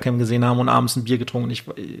per Webcam gesehen haben und abends ein Bier getrunken. Ich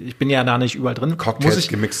bin ja da nicht überall drin. Cocktails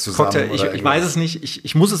gemixt zusammen. Ich weiß es nicht,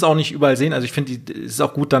 ich muss es auch nicht überall sehen. Also ich finde, es ist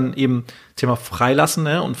auch gut dann eben Thema Freilassen,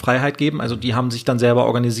 ne, und Freiheit geben. Also die haben sich dann selber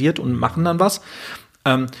organisiert und machen dann was.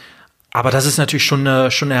 Aber das ist natürlich schon eine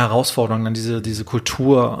Herausforderung, dann diese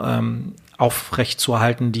Kultur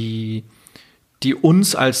aufrechtzuerhalten, die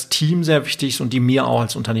uns als Team sehr wichtig ist und die mir auch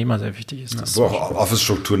als Unternehmer sehr wichtig ist. Ja, wo auch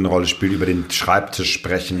Office-Strukturen eine Rolle spielen, über den Schreibtisch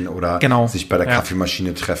sprechen oder sich bei der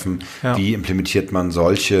Kaffeemaschine treffen. Ja. Wie implementiert man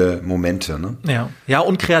solche Momente? Ne? Ja,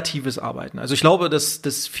 und kreatives Arbeiten. Also ich glaube,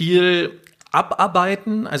 dass viel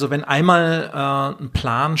abarbeiten, also wenn einmal ein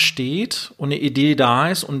Plan steht und eine Idee da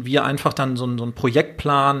ist und wir einfach dann so einen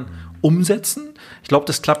Projektplan umsetzen, ich glaube,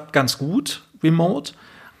 das klappt ganz gut remote,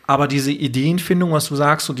 aber diese Ideenfindung, was du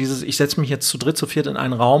sagst, so dieses, ich setze mich jetzt zu dritt, zu viert in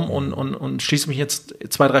einen Raum und schließe mich jetzt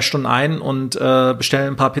 2-3 Stunden ein und bestelle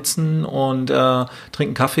ein paar Pizzen und trinke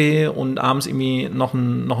einen Kaffee und abends irgendwie noch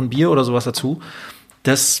ein Bier oder sowas dazu,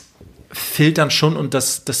 das fehlt dann schon und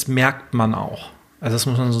das merkt man auch. Also das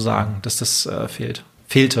muss man so sagen, dass das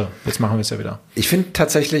fehlte. Jetzt machen wir es ja wieder. Ich finde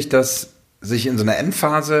tatsächlich, dass sich in so einer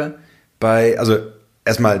Endphase also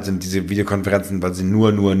erstmal sind diese Videokonferenzen, weil sie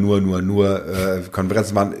nur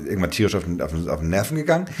Konferenzen waren, irgendwann tierisch auf den Nerven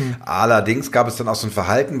gegangen. Allerdings gab es dann auch so ein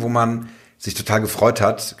Verhalten, wo man sich total gefreut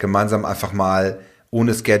hat, gemeinsam einfach mal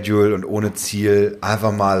ohne Schedule und ohne Ziel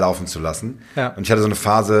einfach mal laufen zu lassen. Ja. Und ich hatte so eine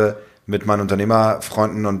Phase mit meinen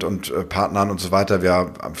Unternehmerfreunden und Partnern und so weiter. Wir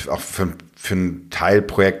haben auch für ein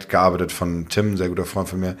Teilprojekt gearbeitet von Tim, ein sehr guter Freund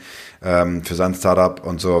von mir, für sein Startup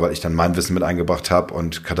und so, weil ich dann mein Wissen mit eingebracht habe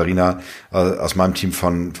und Katharina aus meinem Team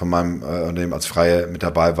von meinem Unternehmen als Freie mit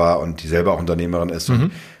dabei war und die selber auch Unternehmerin ist.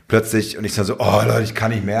 Und plötzlich, und ich dann so, oh Leute, ich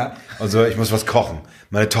kann nicht mehr. Und so, ich muss was kochen.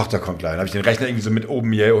 Meine Tochter kommt gleich. Dann habe ich den Rechner irgendwie so mit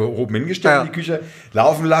oben hingestellt in die Küche,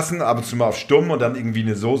 laufen lassen, ab und zu mal auf stumm und dann irgendwie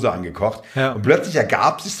eine Soße angekocht. Ja. Und plötzlich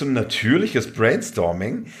ergab sich so ein natürliches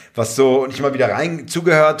Brainstorming, was so, und ich mal wieder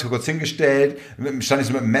zugehört, kurz hingestellt, stand ich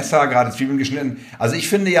so mit dem Messer, gerade Zwiebeln geschnitten. Also ich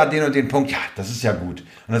finde ja den und den Punkt, ja, das ist ja gut.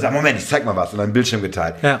 Und dann sagt, Moment, ich zeig mal was. Und dann Bildschirm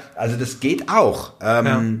geteilt. Ja. Also das geht auch.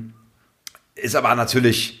 Ist aber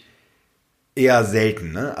natürlich eher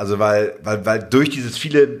selten, ne? Also weil durch dieses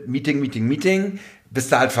viele Meeting bist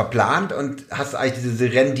du halt verplant und hast eigentlich diese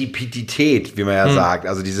Serendipität, wie man ja sagt,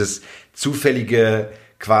 also dieses zufällige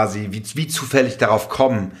quasi, wie zufällig darauf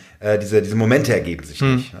kommen, diese Momente ergeben sich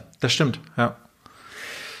nicht. Ne? Das stimmt, ja.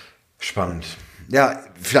 Spannend. Ja,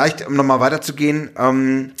 vielleicht, um nochmal weiterzugehen,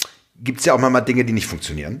 gibt es ja auch mal Dinge, die nicht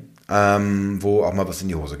funktionieren, wo auch mal was in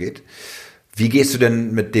die Hose geht. Wie gehst du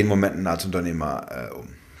denn mit den Momenten als Unternehmer um,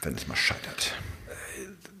 wenn es mal scheitert?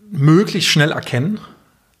 Möglichst schnell erkennen.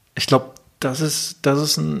 Ich glaube, das ist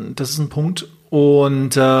ein Punkt.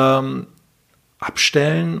 Und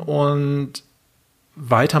abstellen und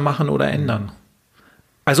weitermachen oder ändern.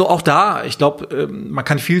 Also auch da, ich glaube, man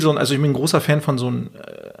kann viel also ich bin ein großer Fan von so einem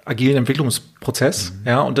agilen Entwicklungsprozess,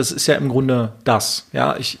 ja, und das ist ja im Grunde das,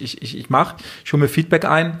 ja, ich hole mir Feedback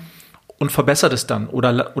ein und verbessere das dann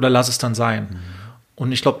oder lass es dann sein.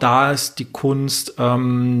 Und ich glaube, da ist die Kunst,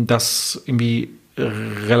 das irgendwie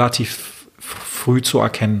relativ früh zu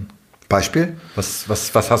erkennen. Beispiel?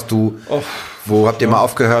 Was hast du, wo habt ihr mal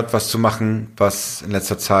aufgehört, was zu machen, was in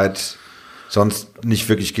letzter Zeit sonst nicht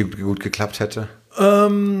wirklich gut geklappt hätte?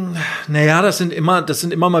 Naja, das sind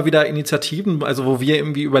immer mal wieder Initiativen, also wo wir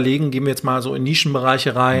irgendwie überlegen, gehen wir jetzt mal so in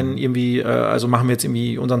Nischenbereiche rein, irgendwie, also machen wir jetzt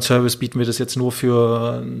irgendwie unseren Service, bieten wir das jetzt nur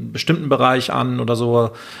für einen bestimmten Bereich an oder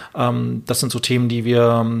so. Das sind so Themen, die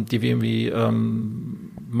wir irgendwie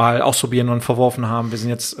mal ausprobieren und verworfen haben. Wir sind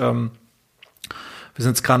jetzt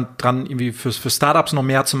gerade dran, irgendwie für Startups noch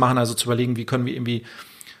mehr zu machen, also zu überlegen, wie können wir irgendwie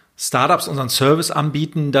Startups unseren Service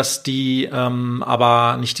anbieten, dass die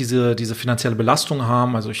aber nicht diese finanzielle Belastung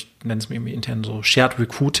haben. Also ich nenne es mir irgendwie intern so Shared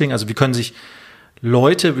Recruiting. Also wie können sich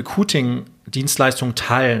Leute Recruiting-Dienstleistungen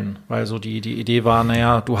teilen? Weil so die Idee war,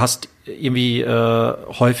 naja, du hast irgendwie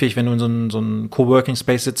häufig, wenn du in so einem Coworking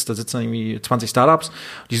Space sitzt, da sitzen irgendwie 20 Startups,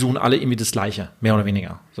 die suchen alle irgendwie das Gleiche, mehr oder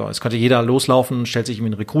weniger. So, es könnte jeder loslaufen, stellt sich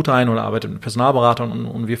irgendwie einen Recruiter ein oder arbeitet mit einem Personalberater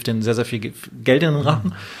und wirft denen sehr, sehr viel Geld in den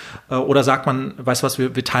Rachen. Oder sagt man, weißt du was,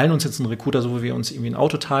 wir teilen uns jetzt einen Recruiter, so wie wir uns irgendwie ein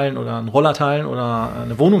Auto teilen oder einen Roller teilen oder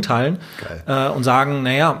eine Wohnung teilen und sagen,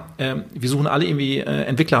 naja, wir suchen alle irgendwie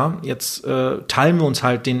Entwickler, jetzt teilen wir uns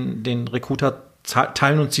halt den Recruiter,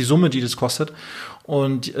 teilen uns die Summe, die das kostet.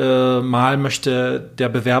 Und mal möchte der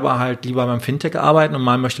Bewerber halt lieber beim Fintech arbeiten und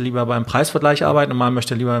mal möchte lieber beim Preisvergleich arbeiten und mal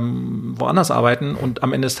möchte lieber woanders arbeiten und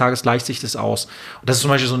am Ende des Tages gleicht sich das aus. Und das ist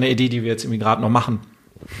zum Beispiel so eine Idee, die wir jetzt irgendwie gerade noch machen.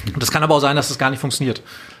 Und das kann aber auch sein, dass das gar nicht funktioniert.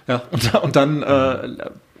 Ja, und dann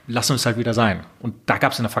lassen wir es halt wieder sein. Und da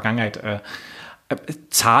gab es in der Vergangenheit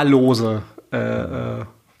zahllose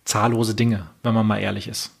Dinge, wenn man mal ehrlich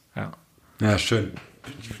ist. Ja, schön.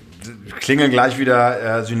 Klingeln gleich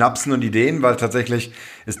wieder Synapsen und Ideen, weil tatsächlich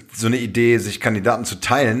ist so eine Idee, sich Kandidaten zu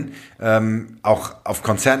teilen, auch auf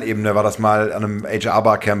Konzernebene war das mal an einem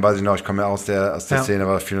HR-Barcamp, weiß ich noch, ich komme ja aus der Szene,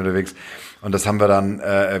 war viel unterwegs und das haben wir dann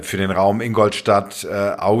für den Raum Ingolstadt,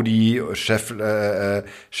 Audi, Scheffler,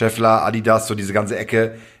 Adidas, so diese ganze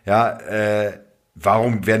Ecke, ja,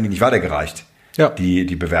 warum werden die nicht weitergereicht? Ja.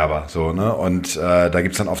 Die Bewerber, so, ne, und da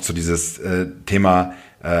gibt's dann oft so dieses Thema,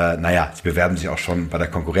 sie bewerben sich auch schon bei der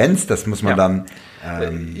Konkurrenz, das muss man dann...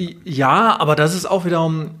 Ja, aber das ist auch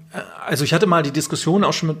wiederum, also ich hatte mal die Diskussion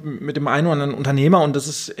auch schon mit dem einen oder anderen Unternehmer und das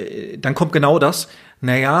ist, dann kommt genau das,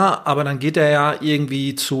 aber dann geht er ja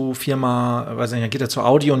irgendwie zu Firma, weiß nicht, dann geht er zu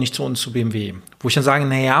Audi und nicht zu uns, zu BMW. Wo ich dann sage,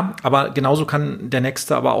 aber genauso kann der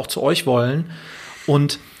Nächste aber auch zu euch wollen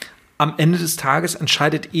und am Ende des Tages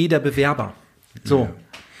entscheidet der Bewerber. So.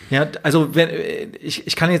 Ja, also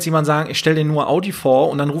ich kann jetzt jemand sagen, ich stelle dir nur Audi vor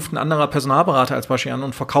und dann ruft ein anderer Personalberater als Beispiel an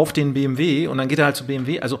und verkauft den BMW und dann geht er halt zu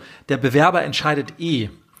BMW. Also der Bewerber entscheidet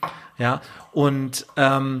Ja, und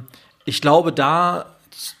ich glaube, das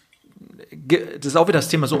ist auch wieder das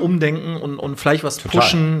Thema, so umdenken und vielleicht was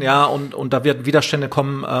pushen, und da werden Widerstände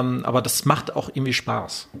kommen, aber das macht auch irgendwie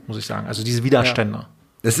Spaß, muss ich sagen. Also diese Widerstände. Ja.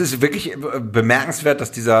 Es ist wirklich bemerkenswert,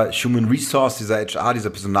 dass dieser Human Resource, dieser HR, dieser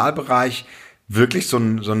Personalbereich wirklich so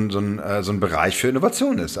ein Bereich für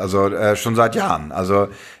Innovation ist. Also schon seit Jahren. Also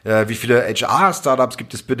wie viele HR-Startups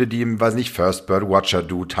gibt es bitte, die, weiß nicht, First Bird, Watcher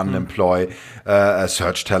Do, Tandemploy,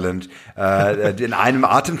 Searchtalent, in einem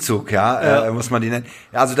Atemzug, muss man die nennen.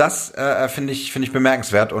 Also das finde ich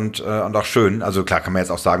bemerkenswert und auch schön. Also klar kann man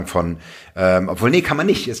jetzt auch sagen von, obwohl kann man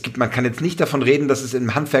nicht. Man kann jetzt nicht davon reden, dass es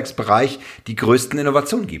im Handwerksbereich die größten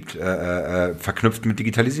Innovationen gibt, verknüpft mit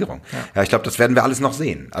Digitalisierung. Ja, ich glaube, das werden wir alles noch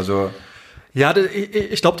sehen. Also ja,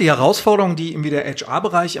 ich glaube, die Herausforderung, die irgendwie der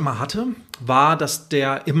HR-Bereich immer hatte, war, dass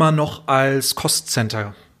der immer noch als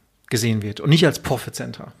Cost-Center gesehen wird und nicht als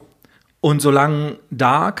Profit-Center. Und solange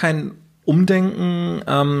da kein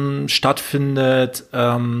Umdenken stattfindet,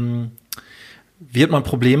 wird man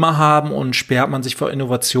Probleme haben und sperrt man sich vor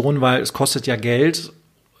Innovation, weil es kostet ja Geld,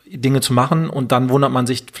 Dinge zu machen und dann wundert man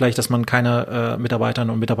sich vielleicht, dass man keine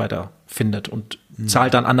Mitarbeiterinnen und Mitarbeiter findet und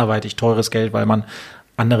zahlt dann anderweitig teures Geld, weil man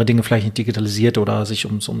andere Dinge vielleicht nicht digitalisiert oder sich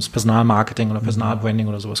ums Personalmarketing oder Personalbranding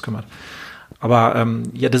oder sowas kümmert. Aber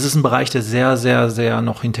das ist ein Bereich, der sehr, sehr, sehr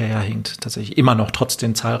noch hinterherhinkt. Tatsächlich immer noch, trotz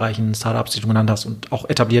den zahlreichen Startups, die du genannt hast und auch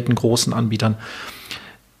etablierten großen Anbietern.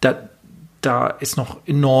 Da ist noch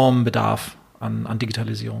enorm Bedarf an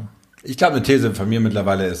Digitalisierung. Ich glaube, eine These von mir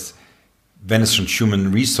mittlerweile ist, wenn es schon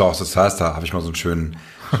Human Resources heißt, da habe ich mal so einen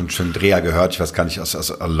schönen Dreher gehört, ich weiß gar nicht,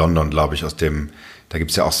 aus London, glaube ich, da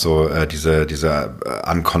gibt's ja auch so diese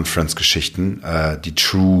Unconference-Geschichten, die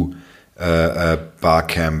True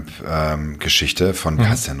Barcamp-Geschichte von, wie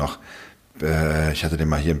heißt der noch? Ich hatte den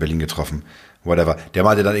mal hier in Berlin getroffen. Whatever. Der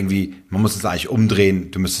meinte dann irgendwie, man muss es eigentlich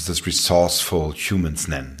umdrehen, du müsstest es Resourceful Humans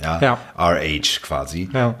nennen, RH quasi.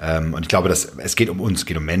 Ja. Und ich glaube, es geht um uns, es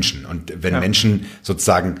geht um Menschen. Und wenn Menschen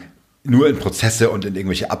sozusagen nur in Prozesse und in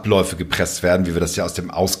irgendwelche Abläufe gepresst werden, wie wir das ja aus dem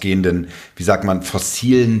ausgehenden, wie sagt man,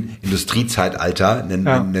 fossilen Industriezeitalter,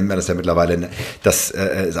 nennen wir das ja mittlerweile, das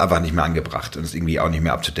ist einfach nicht mehr angebracht und ist irgendwie auch nicht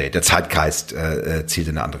mehr up to date. Der Zeitgeist zielt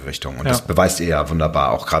in eine andere Richtung und das beweist ihr ja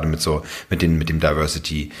wunderbar, auch gerade mit dem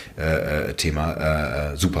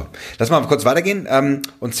Diversity-Thema. Super. Lass mal kurz weitergehen.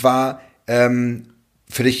 Und zwar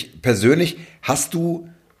für dich persönlich,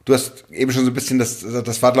 Du hast eben schon so ein bisschen,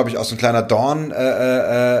 das war, glaube ich, auch so ein kleiner Dorn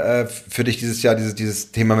für dich dieses Jahr,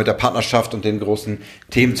 dieses Thema mit der Partnerschaft und den großen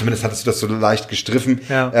Themen. Zumindest hattest du das so leicht gestriffen.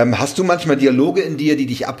 Ja. Hast du manchmal Dialoge in dir, die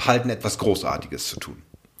dich abhalten, etwas Großartiges zu tun?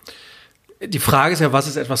 Die Frage ist ja, was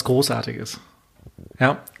ist etwas Großartiges?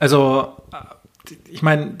 Ja, also ich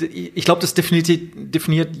meine, ich glaube, das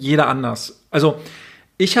definiert jeder anders. Also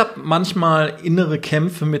ich habe manchmal innere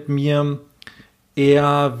Kämpfe mit mir,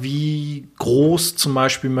 eher wie groß zum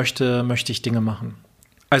Beispiel möchte ich Dinge machen.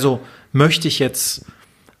 Also möchte ich jetzt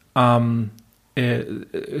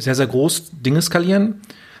sehr, sehr groß Dinge skalieren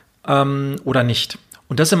oder nicht.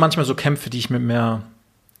 Und das sind manchmal so Kämpfe, die ich mit mir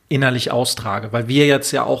innerlich austrage, weil wir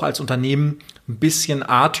jetzt ja auch als Unternehmen ein bisschen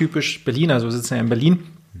atypisch Berlin, also wir sitzen ja in Berlin,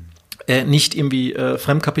 nicht irgendwie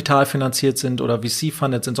Fremdkapital finanziert sind oder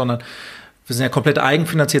VC-funded sind, sondern wir sind ja komplett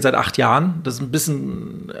eigenfinanziert seit 8 Jahren. Das ist ein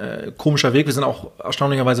bisschen komischer Weg. Wir sind auch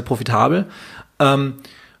erstaunlicherweise profitabel.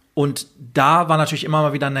 Und da war natürlich immer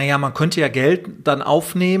mal wieder, man könnte ja Geld dann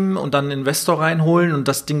aufnehmen und dann einen Investor reinholen und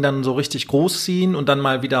das Ding dann so richtig groß ziehen und dann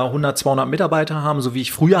mal wieder 100, 200 Mitarbeiter haben, so wie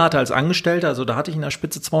ich früher hatte als Angestellter. Also da hatte ich in der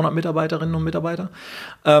Spitze 200 Mitarbeiterinnen und Mitarbeiter.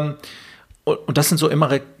 Und das sind so immer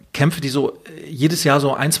Kämpfe, die so jedes Jahr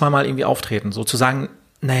so 1-2 Mal irgendwie auftreten. So zu sagen,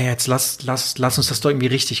 jetzt lass uns das doch irgendwie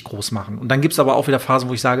richtig groß machen. Und dann gibt's aber auch wieder Phasen,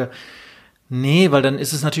 wo ich sage, weil dann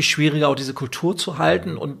ist es natürlich schwieriger, auch diese Kultur zu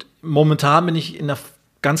halten. Und momentan bin ich in einer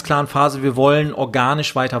ganz klaren Phase, wir wollen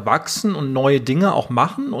organisch weiter wachsen und neue Dinge auch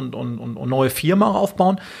machen und neue Firmen auch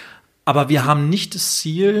aufbauen. Aber wir haben nicht das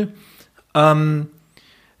Ziel, in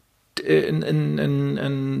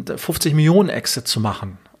 50 Millionen Exit zu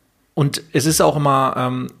machen. Und es ist auch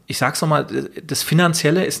immer, ich sag's nochmal, das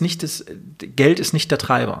Finanzielle ist nicht Geld ist nicht der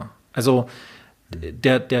Treiber. Also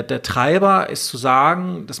der Treiber ist zu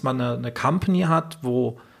sagen, dass man eine Company hat,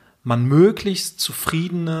 wo man möglichst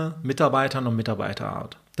zufriedene Mitarbeiterinnen und Mitarbeiter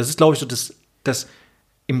hat. Das ist, glaube ich, so das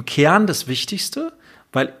im Kern das Wichtigste,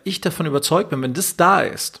 weil ich davon überzeugt bin, wenn das da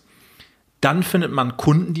ist, dann findet man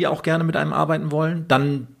Kunden, die auch gerne mit einem arbeiten wollen.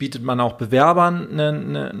 Dann bietet man auch Bewerbern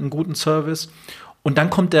einen guten Service. Und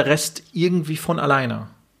dann kommt der Rest irgendwie von alleine.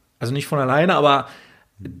 Also nicht von alleine, aber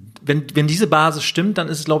wenn diese Basis stimmt, dann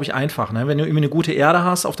ist es, glaube ich, einfach. Ne? Wenn du irgendwie eine gute Erde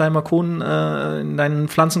hast auf deinem Balkon, in deinen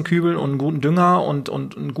Pflanzenkübel und einen guten Dünger und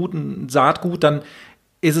einen guten Saatgut, dann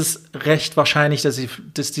ist es recht wahrscheinlich, dass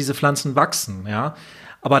diese Pflanzen wachsen. Ja?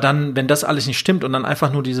 Aber dann, wenn das alles nicht stimmt und dann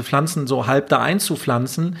einfach nur diese Pflanzen so halb da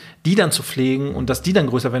einzupflanzen, die dann zu pflegen und dass die dann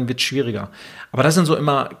größer werden, wird es schwieriger. Aber das sind so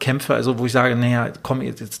immer Kämpfe, also wo ich sage, naja, komm,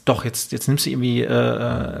 jetzt nimmst du irgendwie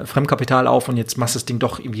Fremdkapital auf und jetzt machst du das Ding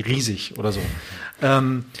doch irgendwie riesig oder so.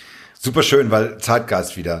 Super schön, weil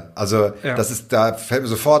Zeitgeist wieder. Also da fällt mir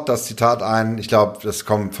sofort das Zitat ein. Ich glaube, das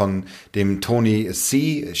kommt von dem Tony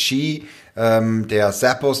Xi, der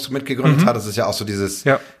Zappos mitgegründet hat. Das ist ja auch so dieses,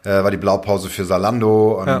 war die Blaupause für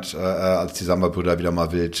Zalando und als die Samba-Brüder wieder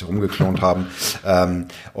mal wild rumgeklont haben.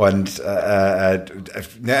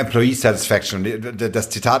 Employee Satisfaction. Das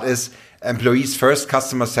Zitat ist Employees first,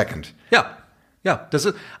 Customer second. Ja, das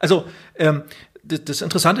ist, also, das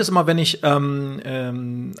Interessante ist immer, wenn ich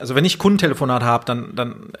Kundentelefonat habe,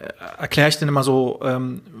 dann erkläre ich denen immer so,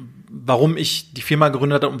 warum ich die Firma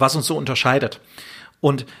gegründet habe und was uns so unterscheidet.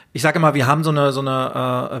 Und ich sage immer, wir haben so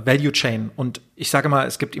eine Value Chain. Und ich sage immer,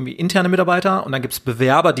 es gibt irgendwie interne Mitarbeiter und dann gibt es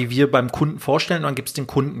Bewerber, die wir beim Kunden vorstellen und dann gibt es den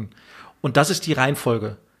Kunden. Und das ist die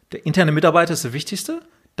Reihenfolge. Der interne Mitarbeiter ist der wichtigste,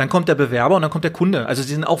 dann kommt der Bewerber und dann kommt der Kunde. Also die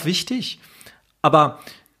sind auch wichtig. Aber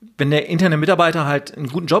wenn der interne Mitarbeiter halt einen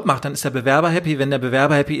guten Job macht, dann ist der Bewerber happy. Wenn der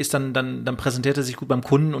Bewerber happy ist, dann präsentiert er sich gut beim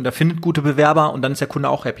Kunden und er findet gute Bewerber und dann ist der Kunde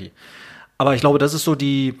auch happy. Aber ich glaube, das ist so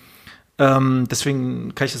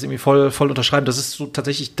deswegen kann ich das irgendwie voll unterschreiben. Das ist so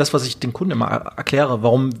tatsächlich das, was ich den Kunden immer erkläre,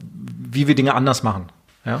 wie wir Dinge anders machen.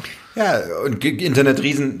 Ja, und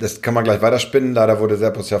Internetriesen, das kann man gleich weiterspinnen. Leider wurde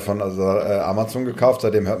Zappos ja von Amazon gekauft,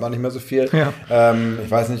 seitdem hört man nicht mehr so viel. Ja.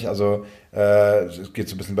 Ich weiß nicht, also es geht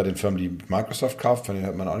so ein bisschen bei den Firmen, die Microsoft kauft, von denen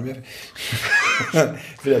hört man auch nicht mehr.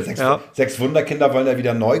 Wieder sechs Wunderkinder wollen ja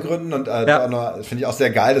wieder neu gründen und das finde ich auch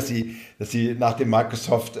sehr geil, dass sie nach dem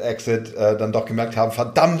Microsoft-Exit dann doch gemerkt haben,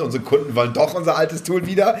 verdammt, unsere Kunden wollen doch unser altes Tool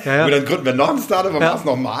wieder. Ja. Und dann gründen wir noch ein Startup und machen es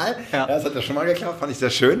nochmal. Ja. Das hat ja schon mal geklappt, fand ich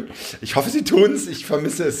sehr schön. Ich hoffe, sie tun es, ich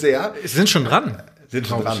vermisse es sehr. Sie sind schon dran. Ne?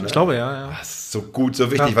 Ich glaube, ja. Das ist so gut, so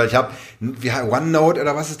wichtig, weil ich habe OneNote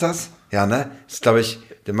oder was ist das? Ja, ne? Das ist, glaube ich,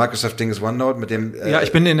 der Microsoft-Ding ist OneNote mit dem.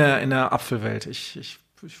 Ich bin in der Apfelwelt. Ich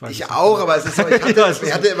weiß ich auch, aber es ist so,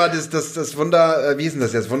 ich hatte immer das Wunder, wie hieß denn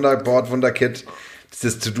das jetzt? Wunderboard, Wunderkit,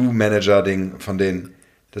 das To-Do-Manager-Ding von denen.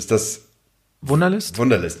 Das Wunderlist,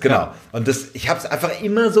 genau. Ja. Und ich habe es einfach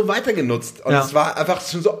immer so weiter genutzt. Und es war einfach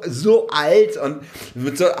schon so alt und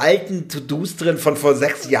mit so alten To-Dos drin von vor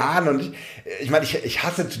 6 Jahren. Und ich meine, ich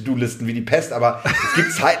hasse To-Do-Listen wie die Pest, aber es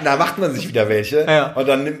gibt Zeiten, da macht man sich wieder welche. Ja. Und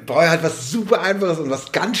dann brauche ich halt was super Einfaches und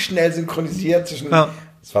was ganz schnell synchronisiert zwischen. Ja.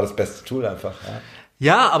 Das war das beste Tool einfach.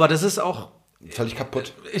 Ja, aber das ist auch völlig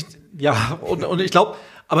kaputt. Und ich glaube,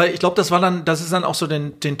 das ist dann auch so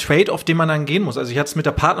den Trade-off, den man dann gehen muss. Also ich hatte es mit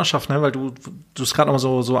der Partnerschaft, ne, weil du es gerade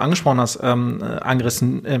nochmal so angesprochen hast,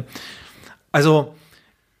 angerissen. Also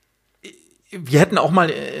wir hätten auch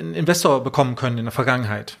mal einen Investor bekommen können in der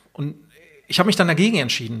Vergangenheit. Und ich habe mich dann dagegen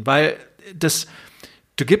entschieden, weil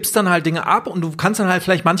du gibst dann halt Dinge ab und du kannst dann halt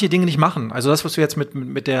vielleicht manche Dinge nicht machen. Also das, was wir jetzt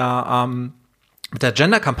mit der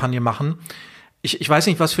Gender-Kampagne machen, ich weiß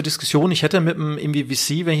nicht, was für Diskussionen ich hätte mit einem irgendwie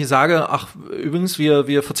VC, wenn ich sage, ach, übrigens,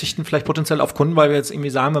 wir verzichten vielleicht potenziell auf Kunden, weil wir jetzt irgendwie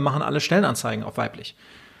sagen, wir machen alle Stellenanzeigen auf weiblich.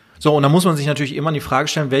 So, und da muss man sich natürlich immer die Frage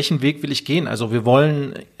stellen, welchen Weg will ich gehen? Also wir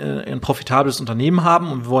wollen ein profitables Unternehmen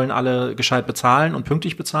haben und wir wollen alle gescheit bezahlen und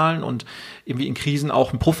pünktlich bezahlen und irgendwie in Krisen auch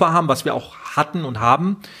einen Puffer haben, was wir auch hatten und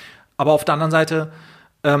haben. Aber auf der anderen Seite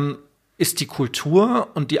ist die Kultur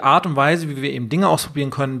und die Art und Weise, wie wir eben Dinge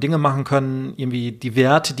ausprobieren können, Dinge machen können, irgendwie die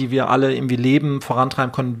Werte, die wir alle irgendwie leben,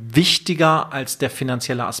 vorantreiben können, wichtiger als der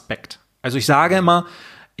finanzielle Aspekt. Also ich sage immer,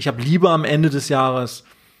 ich habe lieber am Ende des Jahres,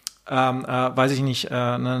 eine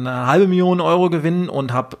 500.000 Euro Gewinn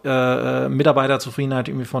und habe Mitarbeiterzufriedenheit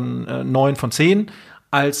irgendwie von 9 von 10,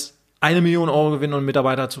 als 1 Million Euro Gewinn und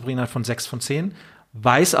Mitarbeiterzufriedenheit von 6 von 10.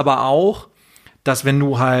 Weiß aber auch, dass wenn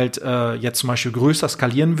du halt jetzt zum Beispiel größer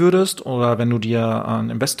skalieren würdest oder wenn du dir einen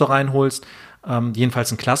Investor reinholst,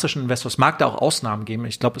 jedenfalls einen klassischen Investor. Es mag da auch Ausnahmen geben.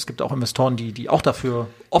 Ich glaube, es gibt auch Investoren, die auch dafür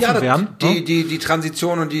offen wären. Die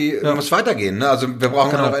Transition und die muss weitergehen. Ne? Also wir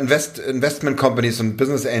brauchen auch Investment Companies und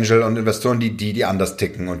Business Angel und Investoren, die anders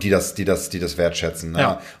ticken und die das wertschätzen. Ne?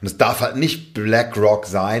 Ja. Und es darf halt nicht BlackRock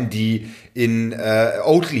sein, die in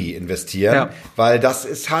Oatly investieren, weil das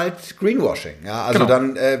ist halt Greenwashing. Ja? Also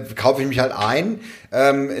dann kaufe ich mich halt ein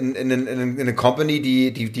in eine Company,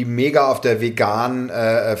 die mega auf der veganen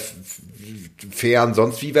fairen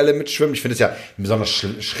sonst wie Welle mitschwimmen. Ich finde es ja ein besonders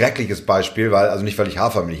schreckliches Beispiel, weil nicht, weil ich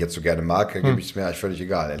Hafermilch jetzt so gerne mag, gebe ich es mir eigentlich völlig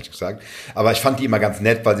egal, ehrlich gesagt. Aber ich fand die immer ganz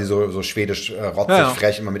nett, weil sie so schwedisch rotzig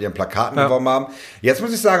frech immer mit ihren Plakaten geworben haben. Jetzt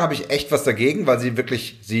muss ich sagen, habe ich echt was dagegen, weil sie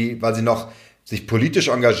noch sich politisch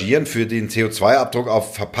engagieren für den CO2-Abdruck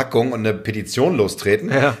auf Verpackung und eine Petition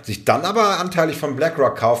lostreten, sich dann aber anteilig von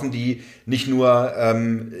BlackRock kaufen, die nicht nur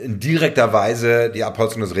in direkter Weise die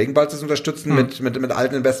Abholzung des Regenwaldes unterstützen mit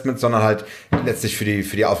alten Investments, sondern halt letztlich für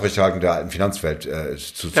die Aufrechterhaltung der alten Finanzwelt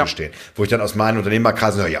zustehen. Wo ich dann aus meinen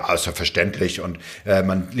Unternehmerkreisen sage, ja, ist ja verständlich und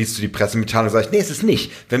man liest so die Pressemitteilung und sagt, nee, es ist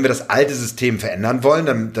nicht. Wenn wir das alte System verändern wollen,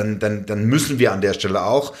 dann müssen wir an der Stelle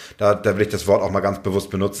auch, da will ich das Wort auch mal ganz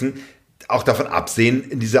bewusst benutzen, auch davon absehen,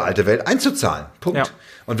 in diese alte Welt einzuzahlen. Punkt. Ja.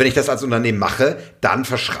 Und wenn ich das als Unternehmen mache, dann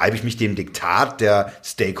verschreibe ich mich dem Diktat der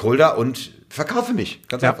Stakeholder und verkaufe mich.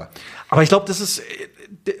 Ganz einfach. Aber ich glaube, das ist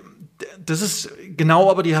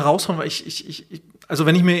genau aber die Herausforderung, weil also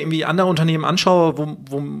wenn ich mir irgendwie andere Unternehmen anschaue,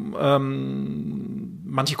 wo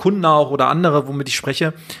manche Kunden auch oder andere, womit ich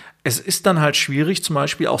spreche, es ist dann halt schwierig, zum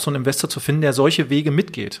Beispiel auch so einen Investor zu finden, der solche Wege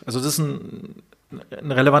mitgeht. Also das ist ein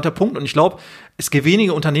relevanter Punkt. Und ich glaube, es gibt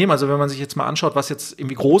wenige Unternehmen, also wenn man sich jetzt mal anschaut, was jetzt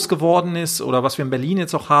irgendwie groß geworden ist oder was wir in Berlin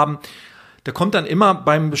jetzt auch haben, da kommt dann immer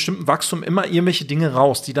beim bestimmten Wachstum immer irgendwelche Dinge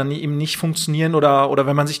raus, die dann eben nicht funktionieren oder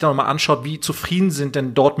wenn man sich dann mal anschaut, wie zufrieden sind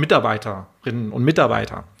denn dort Mitarbeiterinnen und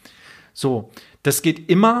Mitarbeiter. So, das geht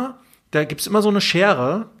immer, da gibt's immer so eine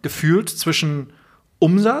Schere, gefühlt, zwischen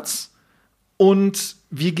Umsatz und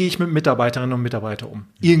wie gehe ich mit Mitarbeiterinnen und Mitarbeitern um?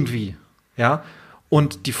 Irgendwie, ja.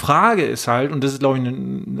 Und die Frage ist halt, und das ist, glaube ich,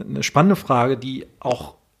 eine spannende Frage, die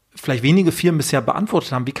auch vielleicht wenige Firmen bisher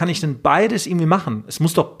beantwortet haben, wie kann ich denn beides irgendwie machen? Es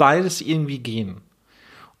muss doch beides irgendwie gehen.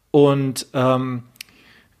 Und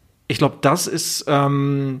ich glaube, das ist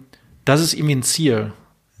irgendwie ein Ziel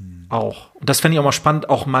auch. Und das fände ich auch mal spannend,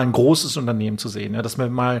 auch mal ein großes Unternehmen zu sehen. Ja, dass wir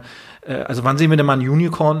mal, also wann sehen wir denn mal ein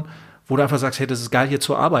Unicorn, wo du einfach sagst, hey, das ist geil, hier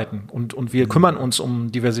zu arbeiten. Und wir kümmern uns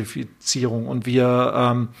um Diversifizierung und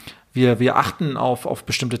wir achten auf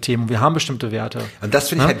bestimmte Themen, wir haben bestimmte Werte. Und das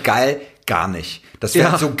finde ich halt geil, gar nicht. Das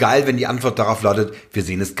wäre so geil, wenn die Antwort darauf lautet, wir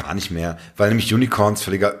sehen es gar nicht mehr, weil nämlich Unicorns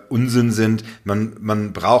völliger Unsinn sind.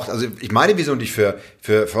 Man braucht, also ich meine Vision, die ich für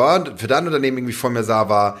dein Unternehmen irgendwie vor mir sah,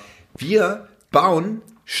 war, wir bauen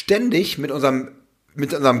ständig mit unserem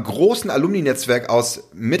großen Alumni-Netzwerk aus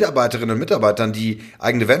Mitarbeiterinnen und Mitarbeitern, die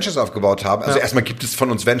eigene Ventures aufgebaut haben. Also erstmal gibt es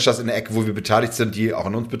von uns Ventures in der Ecke, wo wir beteiligt sind, die auch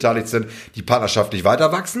an uns beteiligt sind, die partnerschaftlich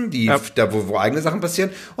weiter wachsen, da wo eigene Sachen passieren.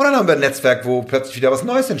 Und dann haben wir ein Netzwerk, wo plötzlich wieder was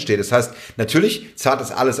Neues entsteht. Das heißt, natürlich zahlt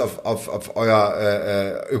das alles auf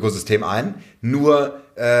euer Ökosystem ein, nur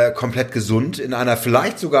komplett gesund in einer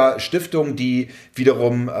vielleicht sogar Stiftung, die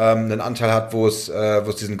wiederum einen Anteil hat, wo es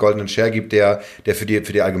diesen goldenen Share gibt, der für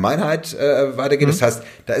die Allgemeinheit weitergeht. Das heißt,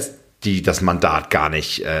 da ist das Mandat gar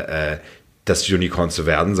nicht, das Unicorn zu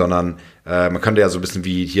werden, sondern man könnte ja so ein bisschen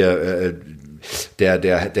wie hier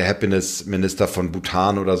der Happiness-Minister von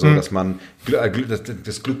Bhutan oder so, dass man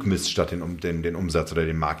das Glück misst statt den Umsatz oder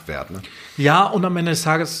den Marktwert. Ne? Ja, und am Ende des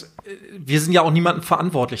Tages, wir sind ja auch niemandem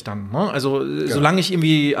verantwortlich dann. Ne? Also solange ich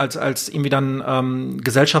irgendwie als irgendwie dann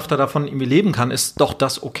Gesellschafter davon irgendwie leben kann, ist doch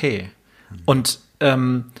das okay. Und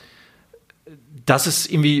das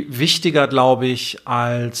ist irgendwie wichtiger, glaube ich,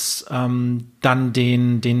 als dann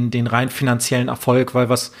den rein finanziellen Erfolg, weil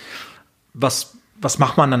was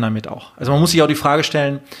macht man dann damit auch? Also man muss sich auch die Frage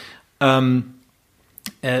stellen,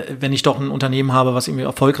 wenn ich doch ein Unternehmen habe, was irgendwie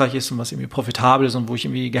erfolgreich ist und was irgendwie profitabel ist und wo ich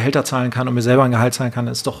irgendwie Gehälter zahlen kann und mir selber ein Gehalt zahlen kann,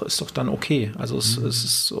 ist doch dann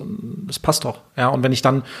es passt doch. Ja, und wenn ich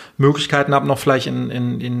dann Möglichkeiten habe, noch vielleicht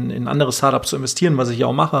in andere Startups zu investieren, was ich ja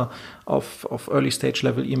auch mache, auf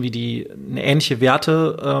Early-Stage-Level irgendwie die eine ähnliche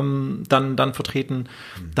Werte dann vertreten,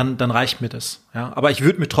 dann reicht mir das. Ja, aber ich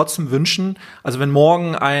würde mir trotzdem wünschen, also wenn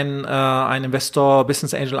morgen ein Investor,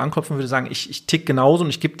 Business Angel anklopfen würde, sagen, ich tick genauso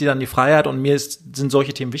und ich gebe dir dann die Freiheit und mir sind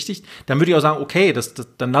solche Themen wichtig, dann würde ich auch sagen, okay,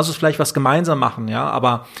 dann lass uns vielleicht was gemeinsam machen, ja,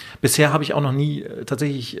 aber bisher habe ich auch noch nie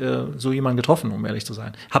tatsächlich so jemanden getroffen, um ehrlich zu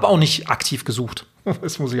sein. Habe auch nicht aktiv gesucht,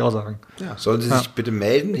 das muss ich auch sagen. Ja, sollen Sie sich bitte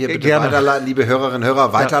melden, hier bitte weiterleiten, liebe Hörerinnen und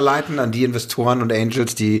Hörer, weiterleiten an die Investoren und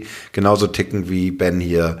Angels, die genauso ticken wie Ben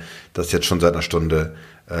hier, das jetzt schon seit einer Stunde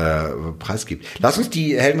preisgibt. Lass uns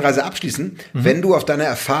die Heldenreise abschließen. Wenn du auf deine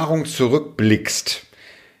Erfahrung zurückblickst,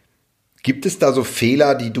 gibt es da so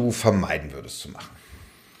Fehler, die du vermeiden würdest zu machen?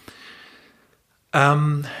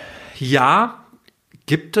 Ja,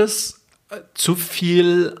 gibt es, zu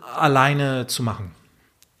viel alleine zu machen.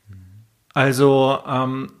 Also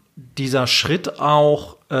dieser Schritt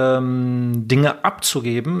auch, Dinge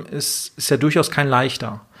abzugeben, ist ja durchaus kein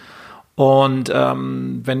leichter. Und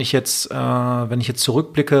wenn ich jetzt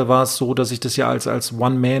zurückblicke, war es so, dass ich das ja als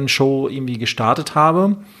One-Man-Show irgendwie gestartet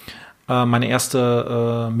habe. Meine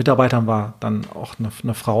erste Mitarbeiterin war dann auch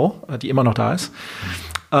eine Frau, die immer noch da ist.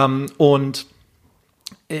 Und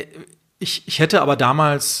ich hätte aber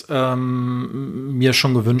damals mir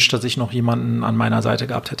schon gewünscht, dass ich noch jemanden an meiner Seite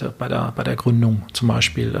gehabt hätte, bei der Gründung zum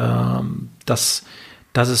Beispiel. Das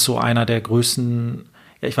ist so einer der größten,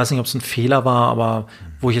 ja, ich weiß nicht, ob es ein Fehler war, aber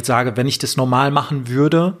wo ich jetzt sage, wenn ich das normal machen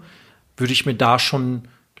würde, würde ich mir da schon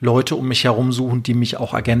Leute um mich herum suchen, die mich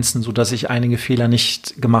auch ergänzen, sodass ich einige Fehler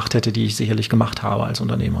nicht gemacht hätte, die ich sicherlich gemacht habe als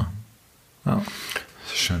Unternehmer. Ja.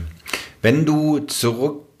 Schön. Wenn du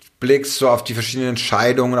zurückblickst so auf die verschiedenen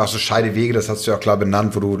Entscheidungen, auch so Scheidewege, das hast du ja auch klar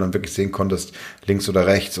benannt, wo du dann wirklich sehen konntest, links oder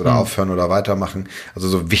rechts oder aufhören oder weitermachen, also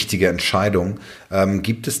so wichtige Entscheidungen.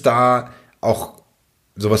 Gibt es da auch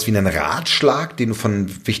sowas wie einen Ratschlag, den du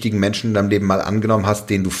von wichtigen Menschen in deinem Leben mal angenommen hast,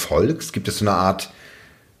 den du folgst? Gibt es so eine Art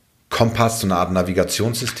Kompass, so eine Art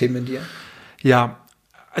Navigationssystem in dir? Ja,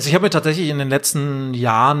 also ich habe mir tatsächlich in den letzten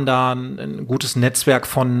Jahren da ein gutes Netzwerk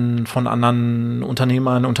von anderen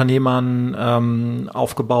Unternehmern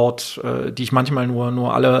aufgebaut, die ich manchmal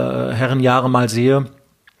nur alle Herrenjahre mal sehe,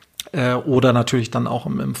 oder natürlich dann auch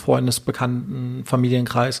im Freundesbekannten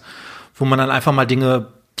Familienkreis, wo man dann einfach mal Dinge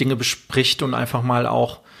bespricht und einfach mal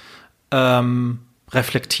auch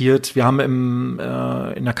reflektiert. Wir haben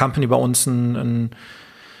in der Company bei uns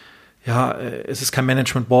es ist kein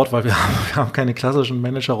Management Board, weil wir haben keine klassischen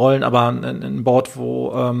Managerrollen, aber ein Board,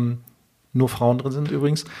 wo nur Frauen drin sind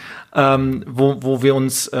übrigens, wo wir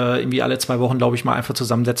uns irgendwie alle 2 Wochen, glaube ich, mal einfach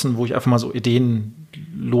zusammensetzen, wo ich einfach mal so Ideen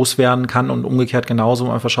loswerden kann und umgekehrt genauso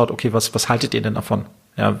einfach schaut, okay, was haltet ihr denn davon?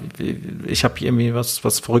 Ja, ich habe hier irgendwie was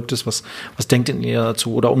Verrücktes, was denkt ihr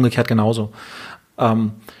dazu oder umgekehrt genauso.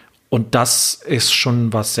 Und das ist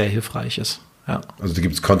schon was sehr Hilfreiches. Ja. Also da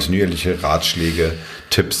gibt es kontinuierliche Ratschläge,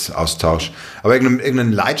 Tipps, Austausch. Aber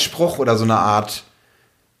irgendein Leitspruch oder so eine Art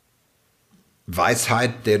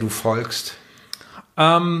Weisheit, der du folgst?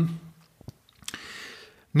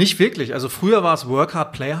 Nicht wirklich. Also früher war es Work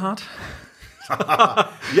hard, play hard.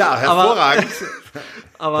 Ja, hervorragend.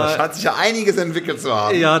 Aber das scheint sich ja einiges entwickelt zu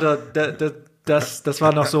haben. Ja, das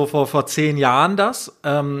war noch so vor 10 Jahren das.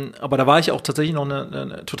 Aber da war ich auch tatsächlich noch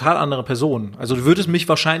eine total andere Person. Also du würdest mich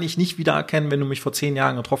wahrscheinlich nicht wiedererkennen, wenn du mich vor 10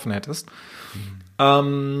 Jahren getroffen hättest.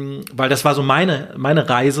 Weil das war so meine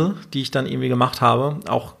Reise, die ich dann irgendwie gemacht habe.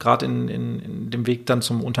 Auch gerade in dem Weg dann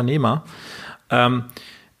zum Unternehmer.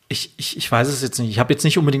 Ich weiß es jetzt nicht. Ich habe jetzt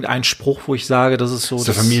nicht unbedingt einen Spruch, wo ich sage, das ist so. Das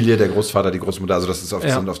ist der Familie, der Großvater, die Großmutter, also das ist oft,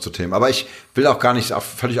 sind oft so Themen. Aber ich will auch gar nicht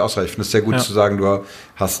völlig ausreichen. Ich finde es sehr gut zu sagen, du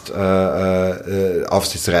hast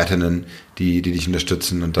Aufsichtsrätinnen, die dich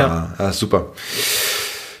unterstützen und super.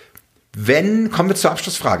 Kommen wir zur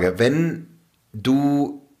Abschlussfrage. Wenn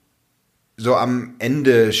du so am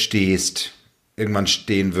Ende irgendwann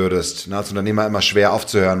stehen würdest, als Unternehmer immer schwer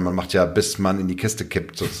aufzuhören, man macht ja, bis man in die Kiste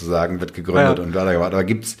kippt sozusagen, wird gegründet und weitergebracht, aber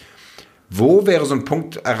wo wäre so ein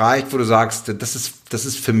Punkt erreicht, wo du sagst, das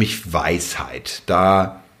ist für mich Weisheit,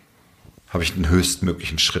 da habe ich den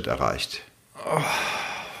höchstmöglichen Schritt erreicht?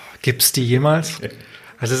 Gibt's die jemals?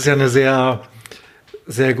 Also das ist ja eine sehr,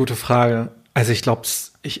 sehr gute Frage. Also ich glaube,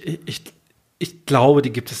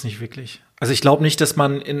 die gibt es nicht wirklich. Also ich glaube nicht, dass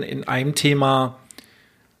man in einem Thema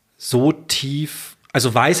so tief,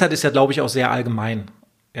 also Weisheit ist ja, glaube ich, auch sehr allgemein,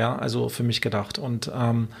 ja, also für mich gedacht. Und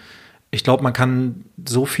ich glaube, man kann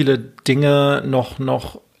so viele Dinge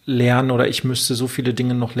noch lernen oder ich müsste so viele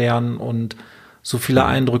Dinge noch lernen und so viele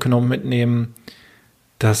Eindrücke noch mitnehmen,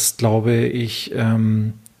 dass, glaube ich,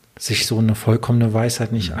 sich so eine vollkommene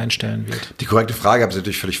Weisheit nicht einstellen wird. Die korrekte Frage, habe ich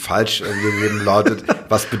natürlich völlig falsch gegeben, lautet,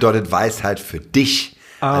 was bedeutet Weisheit für dich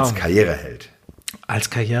als Karriereheld?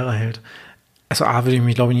 Als Karriereheld. Also würde ich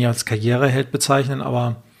mich, glaube ich, nicht als Karriereheld bezeichnen,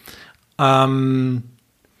 aber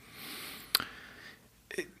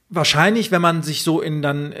wahrscheinlich, wenn man sich so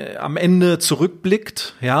am Ende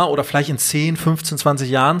zurückblickt, ja, oder vielleicht in 10, 15, 20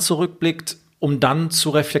 Jahren zurückblickt, um dann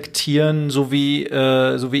zu reflektieren, so wie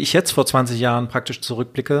ich jetzt vor 20 Jahren praktisch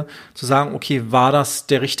zurückblicke, zu sagen, okay, war das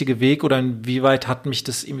der richtige Weg oder inwieweit hat mich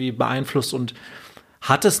das irgendwie beeinflusst und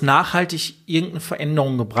hat es nachhaltig irgendeine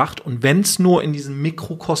Veränderung gebracht? Und wenn es nur in diesem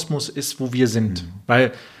Mikrokosmos ist, wo wir sind.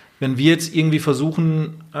 Weil wenn wir jetzt irgendwie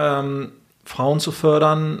versuchen, Frauen zu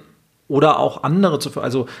fördern oder auch andere zu fördern,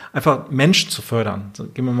 also einfach Menschen zu fördern,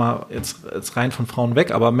 gehen wir mal jetzt rein von Frauen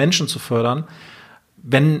weg, aber Menschen zu fördern,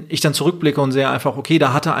 wenn ich dann zurückblicke und sehe einfach, okay,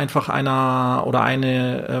 da hatte einfach einer oder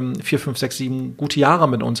eine 4, 5, 6, 7 gute Jahre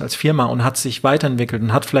mit uns als Firma und hat sich weiterentwickelt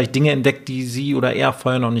und hat vielleicht Dinge entdeckt, die sie oder er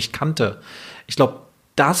vorher noch nicht kannte. Ich glaube,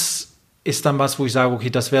 das ist dann was, wo ich sage, okay,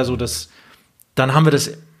 das wäre so dann habe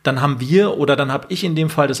ich in dem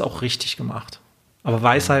Fall das auch richtig gemacht. Aber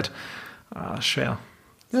Weisheit, schwer.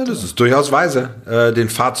 Ja, das ist durchaus weise, den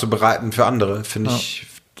Pfad zu bereiten für andere, finde ich,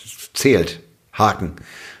 zählt. Haken.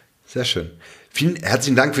 Sehr schön. Vielen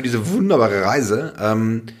herzlichen Dank für diese wunderbare Reise.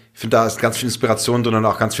 Ich finde, da ist ganz viel Inspiration drin und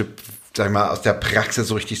auch ganz viel, sag ich mal, aus der Praxis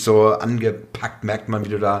so richtig so angepackt. Merkt man, wie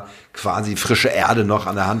du da quasi frische Erde noch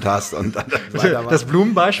an der Hand hast. Und das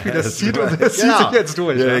Blumenbeispiel, das zieht sich jetzt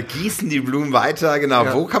durch. Ja. Gießen die Blumen weiter, genau.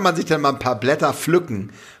 Ja. Wo kann man sich denn mal ein paar Blätter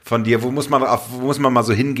pflücken von dir? Wo muss man mal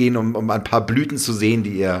so hingehen, um ein paar Blüten zu sehen,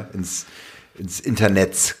 die ihr ins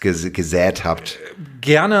Internet gesät habt?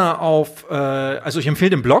 Gerne also ich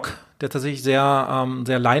empfehle den Blog, der tatsächlich sehr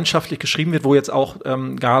leidenschaftlich geschrieben wird, wo jetzt auch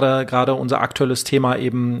gerade unser aktuelles Thema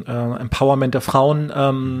eben Empowerment der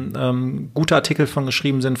Frauen, gute Artikel von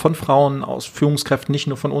geschrieben sind, von Frauen aus Führungskräften, nicht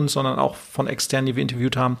nur von uns, sondern auch von externen, die wir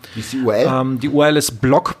interviewt haben. Wie ist die URL? Die URL ist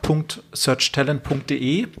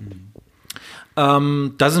blog.searchtalent.de.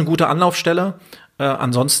 Das ist eine gute Anlaufstelle.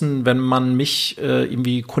 Ansonsten, wenn man mich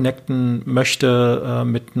irgendwie connecten möchte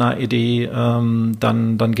mit einer Idee,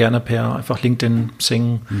 dann gerne per einfach LinkedIn,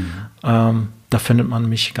 Xing. Da findet man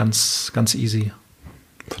mich ganz, ganz easy.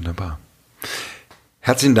 Wunderbar.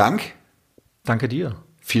 Herzlichen Dank. Danke dir.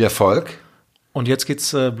 Viel Erfolg. Und jetzt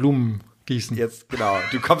geht's Blumen gießen. Jetzt, genau.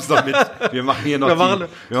 Du kommst noch mit. Wir machen hier noch wir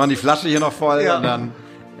machen die Flasche hier noch voll und dann